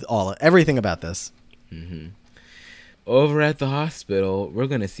loved everything about this. Mm-hmm. Over at the hospital, we're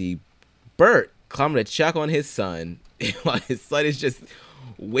gonna see Bert come to check on his son while his son is just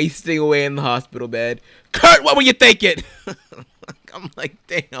wasting away in the hospital bed. Kurt, what were you thinking? I'm like,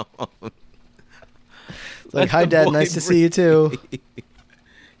 damn. Like, hi, Dad. Nice to see you too.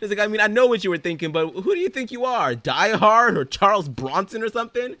 Just like, I mean, I know what you were thinking, but who do you think you are? Die Hard or Charles Bronson or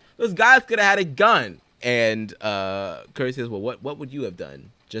something? Those guys could have had a gun. And Kurt says, well, what would you have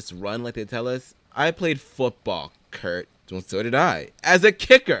done? Just run like they tell us? I played football, Kurt. Well, so did I. As a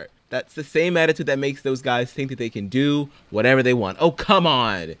kicker. That's the same attitude that makes those guys think that they can do whatever they want. Oh, come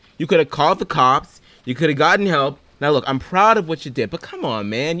on. You could have called the cops. You could have gotten help. Now, look, I'm proud of what you did, but come on,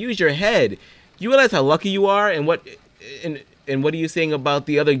 man. Use your head. You realize how lucky you are? And what are you saying about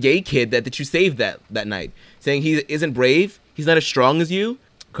the other gay kid that you saved that night? Saying he isn't brave? He's not as strong as you?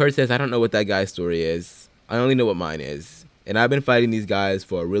 Kurt says, I don't know what that guy's story is. I only know what mine is. And I've been fighting these guys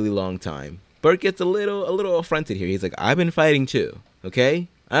for a really long time. Bert gets a little affronted here. He's like, I've been fighting too, okay?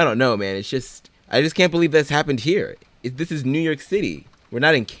 I don't know, man. I just can't believe this happened here. This is New York City. We're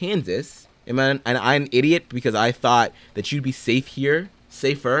not in Kansas. Am I an idiot because I thought that you'd be safe here?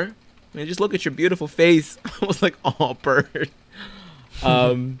 Safer? I mean, just look at your beautiful face. I was like, oh, Bert.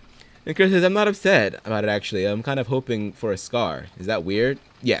 And Chris says, I'm not upset about it, actually. I'm kind of hoping for a scar. Is that weird?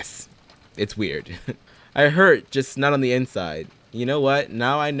 Yes, it's weird. I hurt, just not on the inside. You know what?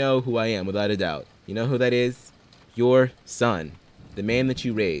 Now I know who I am, without a doubt. You know who that is? Your son. The man that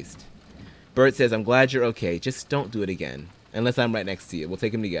you raised. Bert says, I'm glad you're okay. Just don't do it again. Unless I'm right next to you. We'll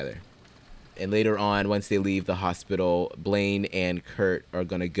take him together. And later on, once they leave the hospital, Blaine and Kurt are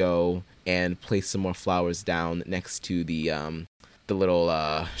going to go and place some more flowers down next to the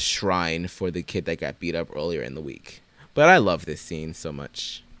little shrine for the kid that got beat up earlier in the week. But I love this scene so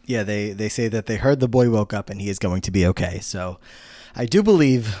much. Yeah, they say that they heard the boy woke up and he is going to be okay. So I do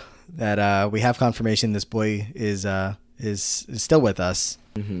believe that we have confirmation this boy is still with us.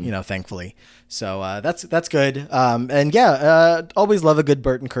 Thankfully. So that's good. Always love a good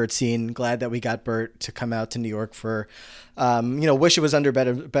Bert and Kurt scene. Glad that we got Bert to come out to New York for, wish it was under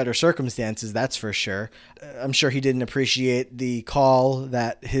better circumstances. That's for sure. I'm sure he didn't appreciate the call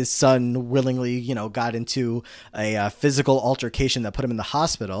that his son willingly, got into a physical altercation that put him in the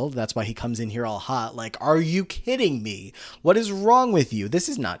hospital. That's why he comes in here all hot. Like, are you kidding me? What is wrong with you? This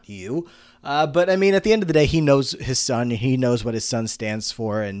is not you. But I mean, at the end of the day, he knows his son. He knows what his son stands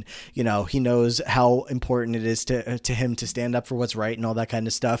for, and he knows how important it is to him to stand up for what's right and all that kind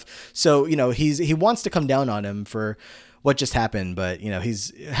of stuff. So he wants to come down on him for what just happened, but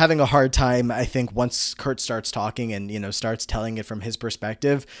he's having a hard time. I think once Kurt starts talking and starts telling it from his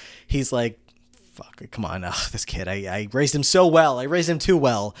perspective, he's like, fuck, come on. This kid, I raised him so well. I raised him too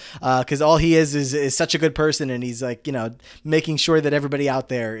well. Cause all he is such a good person. And he's like, making sure that everybody out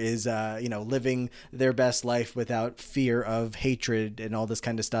there is, living their best life without fear of hatred and all this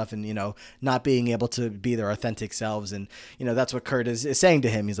kind of stuff. And, not being able to be their authentic selves. And, that's what Kurt is saying to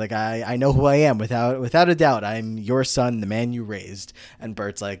him. He's like, I know who I am without a doubt. I'm your son, the man you raised. And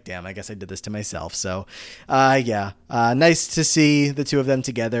Bert's like, damn, I guess I did this to myself. So, nice to see the two of them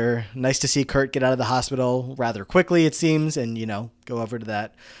together. Nice to see Kurt get out of the hospital rather quickly, it seems, and go over to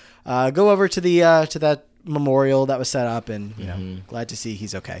that to that memorial that was set up, and glad to see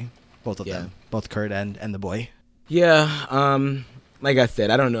he's okay, both of them, both Kurt and the boy. Like I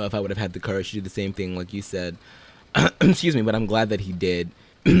said, I don't know if I would have had the courage to do the same thing like you said. Excuse me, but I'm glad that he did,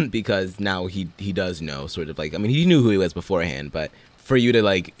 because now he does know, sort of, like, I mean, he knew who he was beforehand, but for you to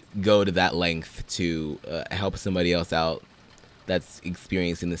like go to that length to help somebody else out that's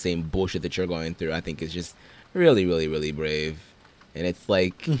experiencing the same bullshit that you're going through, I think is just really, really, really brave. And it's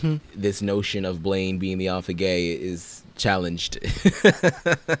like this notion of Blaine being the alpha gay is challenged.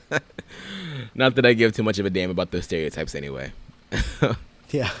 Not that I give too much of a damn about those stereotypes anyway.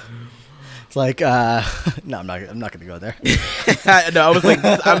 Yeah. It's like, no, I'm not going to go there. No, I was like,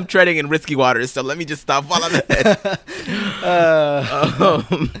 I'm treading in risky waters, so let me just stop while I'm ahead.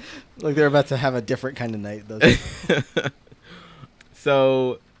 Like they're about to have a different kind of night, though.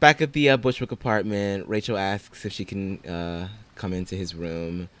 So back at the Bushwick apartment, Rachel asks if she can come into his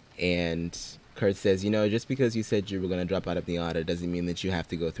room, and Kurt says, just because you said you were going to drop out of the honor doesn't mean that you have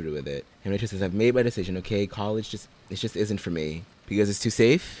to go through with it. And Rachel says, I've made my decision, okay? College just isn't for me, because it's too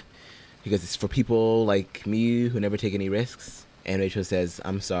safe, because it's for people like me who never take any risks. And Rachel says,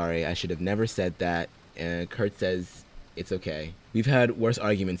 I'm sorry, I should have never said that. And Kurt says, it's okay. We've had worse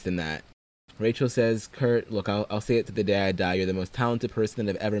arguments than that. Rachel says, Kurt, look, I'll say it to the day I die. You're the most talented person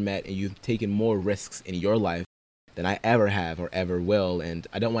that I've ever met, and you've taken more risks in your life than I ever have or ever will. And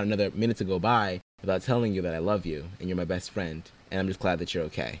I don't want another minute to go by without telling you that I love you, and you're my best friend, and I'm just glad that you're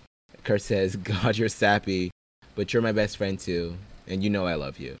okay. Kurt says, God, you're sappy, but you're my best friend too, and I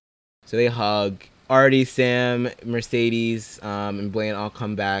love you. So they hug. Artie, Sam, Mercedes, and Blaine all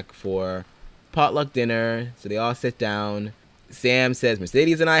come back for potluck dinner. So they all sit down. Sam says,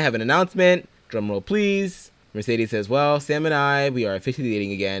 Mercedes and I have an announcement. Drum roll, please. Mercedes says, well, Sam and I, we are officially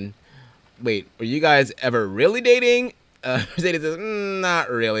dating again. Wait, were you guys ever really dating? Mercedes says, not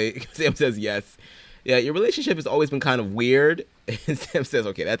really. Sam says, yes. Yeah, your relationship has always been kind of weird. And Sam says,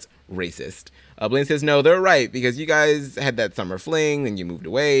 okay, that's racist. Blaine says, no, they're right, because you guys had that summer fling, then you moved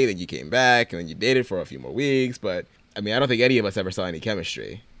away, then you came back, and then you dated for a few more weeks. But, I mean, I don't think any of us ever saw any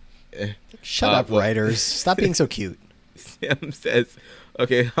chemistry. Shut up, writers. Stop being so cute. Sam says,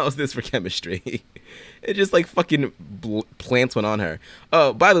 okay, how's this for chemistry? It just like fucking plants one on her.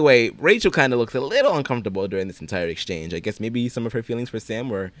 Oh, by the way, Rachel kind of looks a little uncomfortable during this entire exchange. I guess maybe some of her feelings for Sam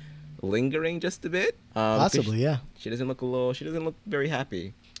were lingering just a bit. Possibly, yeah. She doesn't look very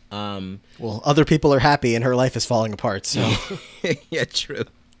happy. Well, other people are happy and her life is falling apart, so. Yeah, true.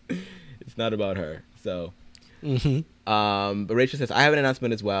 It's not about her, so. But Rachel says, I have an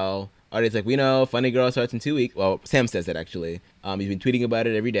announcement as well. Artie's like, we know, Funny Girl starts in 2 weeks. Well, Sam says that, actually. He's been tweeting about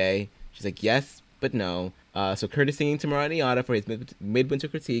it every day. She's like, yes, but no. So Kurt is singing tomorrow at Iata for his midwinter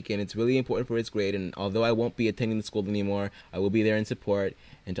critique, and it's really important for his grade. And although I won't be attending the school anymore, I will be there in support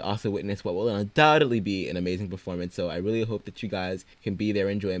and to also witness what will undoubtedly be an amazing performance. So I really hope that you guys can be there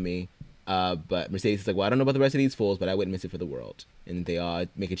and join me. But Mercedes is like, well, I don't know about the rest of these fools, but I wouldn't miss it for the world. And they all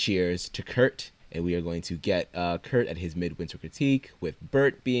make a cheers to Kurt. And we are going to get Kurt at his midwinter critique with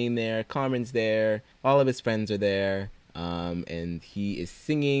Bert being there, Carmen's there, all of his friends are there, and he is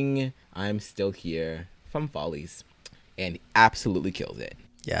singing I'm Still Here from Follies, and absolutely kills it.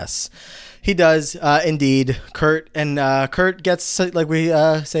 Yes, he does indeed. Kurt gets, like we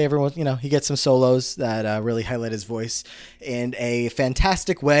say, everyone, he gets some solos that really highlight his voice in a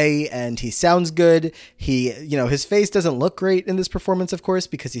fantastic way, and he sounds good. He, his face doesn't look great in this performance, of course,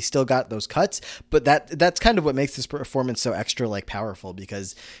 because he's still got those cuts, but that's kind of what makes this performance so extra powerful,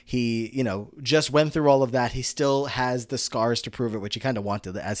 because he, just went through all of that. He still has the scars to prove it, which he kind of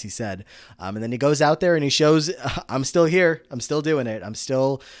wanted, as he said. And then he goes out there and he shows, I'm still here. I'm still doing it. I'm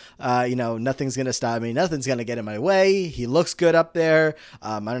still, nothing's going to stop me. Nothing's going to get in my way. He looks good up there.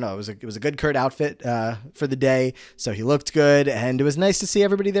 I don't know. It was a good Kurt outfit for the day. So he looked good, and it was nice to see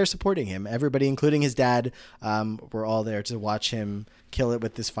everybody there supporting him. Everybody, including his dad, were all there to watch him kill it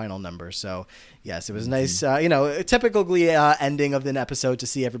with this final number. So yes, it was nice, a typically ending of an episode to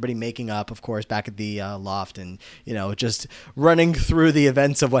see everybody making up, of course, back at the loft, and just running through the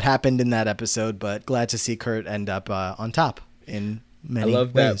events of what happened in that episode. But glad to see Kurt end up on top in many ways. I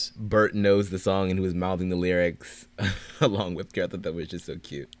love that Bert knows the song and who was mouthing the lyrics along with Kurt. I thought that was just so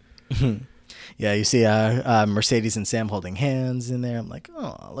cute. Yeah, you see Mercedes and Sam holding hands in there. I'm like,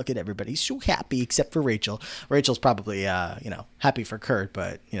 oh, look at everybody. He's so happy except for Rachel. Rachel's probably, happy for Kurt,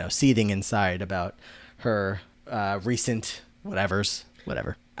 but, seething inside about her recent whatever.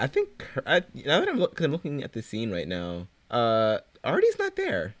 I think, now that I'm looking at the scene right now, Artie's not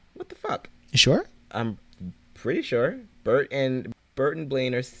there. What the fuck? You sure? I'm pretty sure. Bert and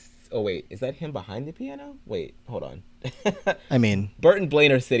Blaine are... Oh, wait. Is that him behind the piano? Wait, hold on. I mean... Bert and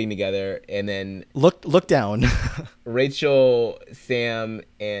Blaine are sitting together, and then... Look down. Rachel, Sam,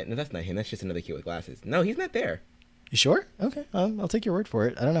 and... No, that's not him. That's just another kid with glasses. No, he's not there. You sure? Okay. I'll take your word for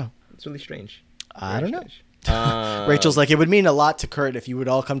it. I don't know. It's really strange. I don't know. Rachel's like, it would mean a lot to Kurt if you would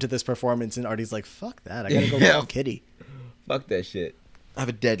all come to this performance, and Artie's like, fuck that. I gotta go call Kitty. Fuck that shit. I have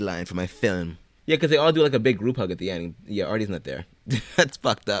a deadline for my film. Yeah, because they all do like a big group hug at the end. Yeah, Artie's not there. That's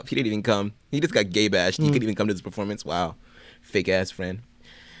fucked up. He didn't even come. He just got gay bashed. He couldn't even come to this performance. Wow. Fake ass friend.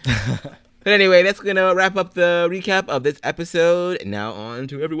 But anyway, that's going to wrap up the recap of this episode. Now on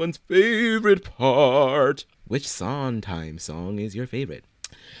to everyone's favorite part. Which Sondheim song is your favorite?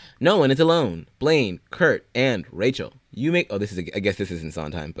 No One Is Alone. Blaine, Kurt, and Rachel. You make... Oh, I guess this isn't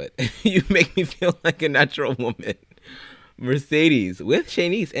Sondheim, but you make me feel like a natural woman. Mercedes with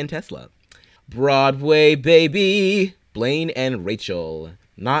Shanice and Tesla. Broadway Baby, Blaine and Rachel.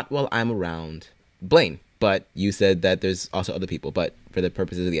 Not While I'm Around. Blaine, but you said that there's also other people, but for the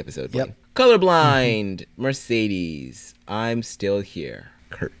purposes of the episode, Blaine. Yep. Colorblind, Mercedes, I'm Still Here,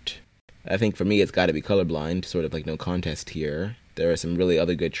 Kurt. I think for me it's got to be Colorblind, sort of like no contest here. There are some really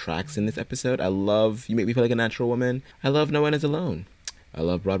other good tracks in this episode. I love You Make Me Feel Like a Natural Woman. I love No One Is Alone. I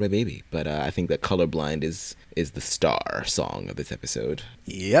love Broadway Baby, but I think that Colorblind is the star song of this episode.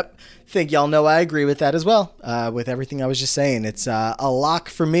 Yep. Think y'all know I agree with that as well. With everything I was just saying, it's a lock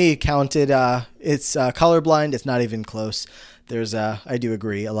for me. Counted. It's Colorblind. It's not even close. There's I do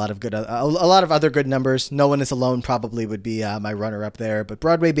agree, a lot of other good numbers. No One Is Alone probably would be my runner up there, but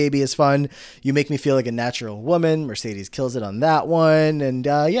Broadway Baby is fun. You Make Me Feel Like a Natural Woman. Mercedes kills it on that one, and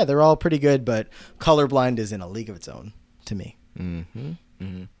yeah, they're all pretty good. But Colorblind is in a league of its own to me.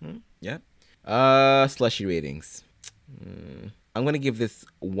 Yep. Slushy ratings. I'm gonna give this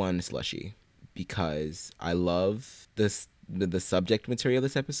one slushy because I love the subject material of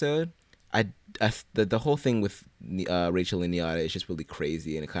this episode. The whole thing with Rachel and Niata is just really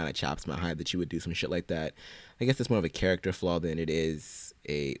crazy, and it kind of chops my hide that you would do some shit like that. I guess it's more of a character flaw than it is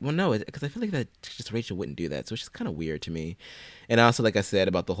because I feel like that just Rachel wouldn't do that, so it's just kind of weird to me. And also, like I said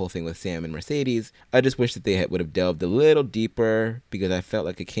about the whole thing with Sam and Mercedes, I just wish that they would have delved a little deeper, because I felt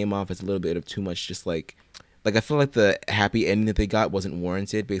like it came off as a little bit of too much, just like I feel like the happy ending that they got wasn't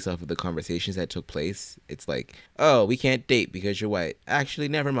warranted based off of the conversations that took place. It's like, oh, we can't date because you're white. Actually,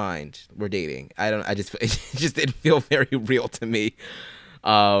 never mind. We're dating. It just didn't feel very real to me.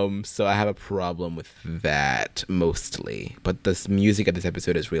 So I have a problem with that mostly. But the music of this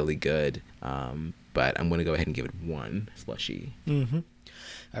episode is really good. But I'm going to go ahead and give it one slushy. Mm-hmm.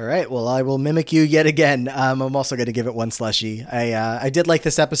 All right. Well, I will mimic you yet again. I'm also going to give it one slushy. I did like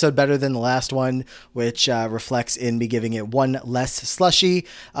this episode better than the last one, which reflects in me giving it one less slushy.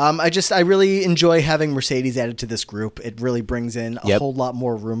 I really enjoy having Mercedes added to this group. It really brings in a whole lot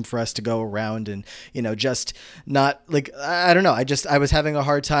more room for us to go around, and just not like, I don't know. I was having a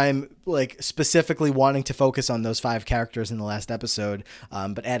hard time specifically wanting to focus on those 5 characters in the last episode.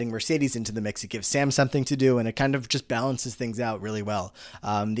 But adding Mercedes into the mix, it gives Sam something to do, and it kind of just balances things out really well.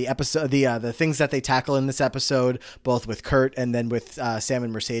 The things that they tackle in this episode, both with Kurt and then with Sam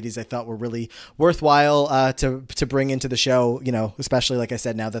and Mercedes, I thought were really worthwhile to bring into the show. Especially like I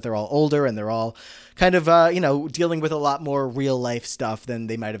said, now that they're all older and they're all kind of dealing with a lot more real life stuff than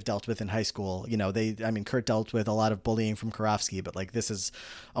they might have dealt with in high school. Kurt dealt with a lot of bullying from Karofsky, but like this is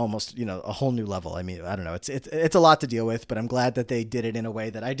almost a whole new level. I mean, I don't know, it's a lot to deal with, but I'm glad that they did it in a way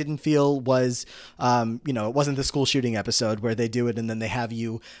that I didn't feel was it wasn't the school shooting episode where they do it and then they have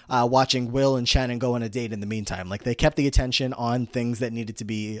you watching Will and Shannon go on a date in the meantime. Like they kept the attention on things that needed to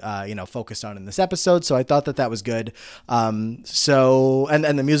be focused on in this episode, so I thought that was good. And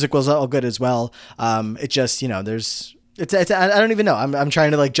the music was all good as well. It just, I don't even know. I'm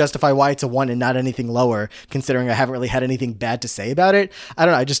trying to like justify why it's a 1 and not anything lower, considering I haven't really had anything bad to say about it. I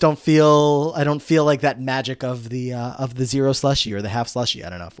don't know. I just don't feel like that magic of the zero slushy or the half slushy. I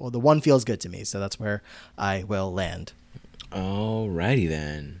don't know. Well, the 1 feels good to me, so that's where I will land. Alrighty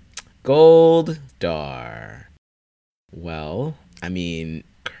then. Gold star. Well, I mean,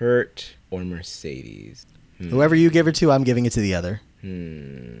 Kurt or Mercedes. Whoever you give it to, I'm giving it to the other.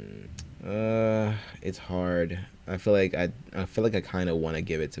 It's hard. I feel like I kind of want to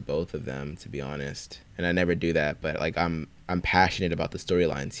give it to both of them, to be honest. And I never do that, but like I'm passionate about the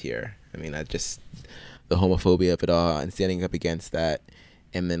storylines here. I mean, I just the homophobia of it all and standing up against that,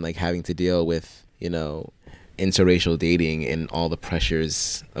 and then like having to deal with interracial dating and all the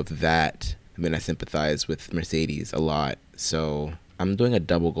pressures of that. I mean, I sympathize with Mercedes a lot, so I'm doing a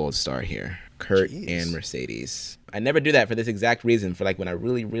double gold star here. Kurt and Mercedes. I never do that for this exact reason, for like when I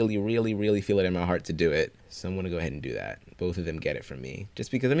really, really, really, really feel it in my heart to do it. So I'm going to go ahead and do that. Both of them get it from me.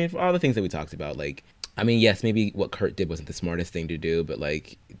 Just because, I mean, for all the things that we talked about, like, I mean, yes, maybe what Kurt did wasn't the smartest thing to do, but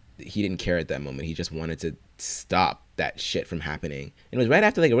like, he didn't care at that moment. He just wanted to stop that shit from happening. And it was right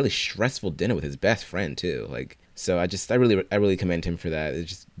after like a really stressful dinner with his best friend too. Like, so I really commend him for that. It's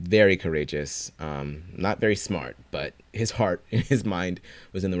just very courageous. Not very smart, but his heart and his mind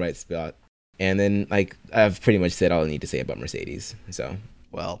was in the right spot. And then, like, I've pretty much said all I need to say about Mercedes. So,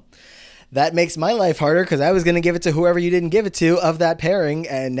 well, that makes my life harder because I was going to give it to whoever you didn't give it to of that pairing,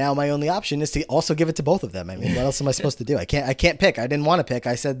 and now my only option is to also give it to both of them. I mean, what else am I supposed to do? I can't pick. I didn't want to pick.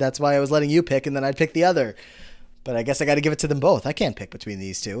 I said that's why I was letting you pick, and then I'd pick the other. But I guess I got to give it to them both. I can't pick between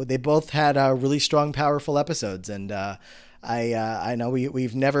these two. They both had really strong, powerful episodes, and I know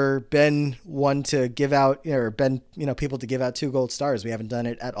we've never been one to give out people to give out 2 gold stars. We haven't done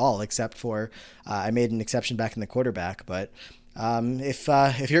it at all, except for I made an exception back in the quarterback. But if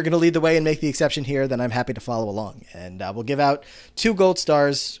you're going to lead the way and make the exception here, then I'm happy to follow along. And we'll give out 2 gold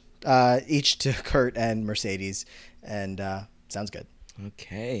stars each to Kurt and Mercedes. And sounds good.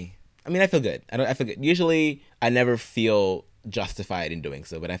 Okay. I mean, I feel good. I feel good. Usually, I never feel justified in doing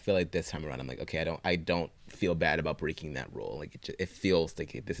so, but I feel like this time around, I'm like, okay, I don't feel bad about breaking that rule. Like it feels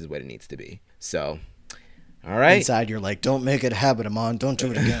like this is what it needs to be. So, all right. Inside, you're like, don't make it a habit, Amon. Don't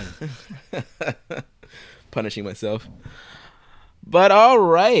do it again. Punishing myself. But all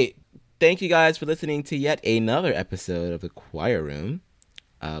right. Thank you guys for listening to yet another episode of The Choir Room.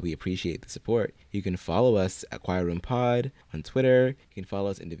 We appreciate the support. You can follow us at Choir Room Pod on Twitter. You can follow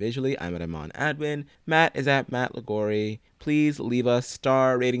us individually. I'm at Amon Adwin. Matt is at Matt Lagori. Please leave us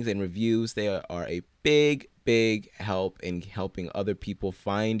star ratings and reviews. They are a big help in helping other people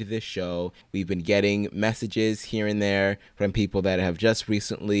find this show. We've been getting messages here and there from people that have just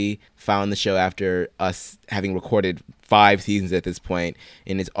recently found the show after us having recorded 5 seasons at this point,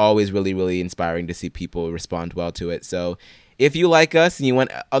 and it's always really, really inspiring to see people respond well to it. So if you like us and you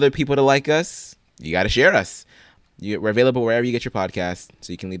want other people to like us, you got to share us. We're available wherever you get your podcast,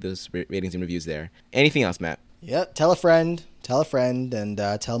 so you can leave those ratings and reviews there. Anything else, Matt? Yep. Tell a friend, and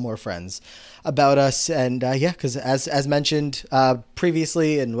tell more friends about us. And because as mentioned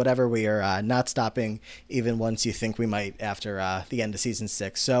previously and whatever, we are not stopping even once you think we might after the end of season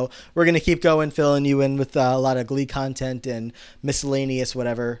 6. So we're going to keep going, filling you in with a lot of Glee content and miscellaneous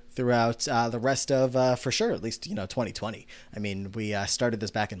whatever throughout the rest of, for sure, at least, 2020. I mean, we started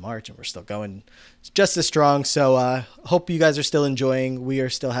this back in March and we're still going just as strong. So hope you guys are still enjoying. We are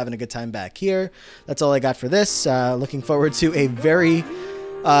still having a good time back here. That's all I got for this. Looking forward to a very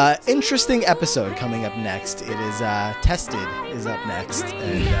interesting episode coming up next. It is Tested is up next,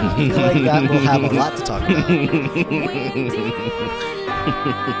 and I feel like that will have a lot to talk about.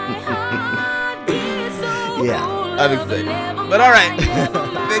 Yeah, I'm excited. But all right,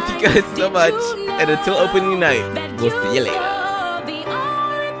 thank you guys so much, and until opening night, we'll see you later.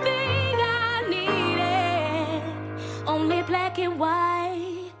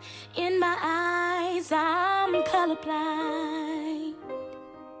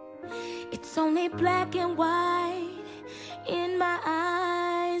 It's only black and white.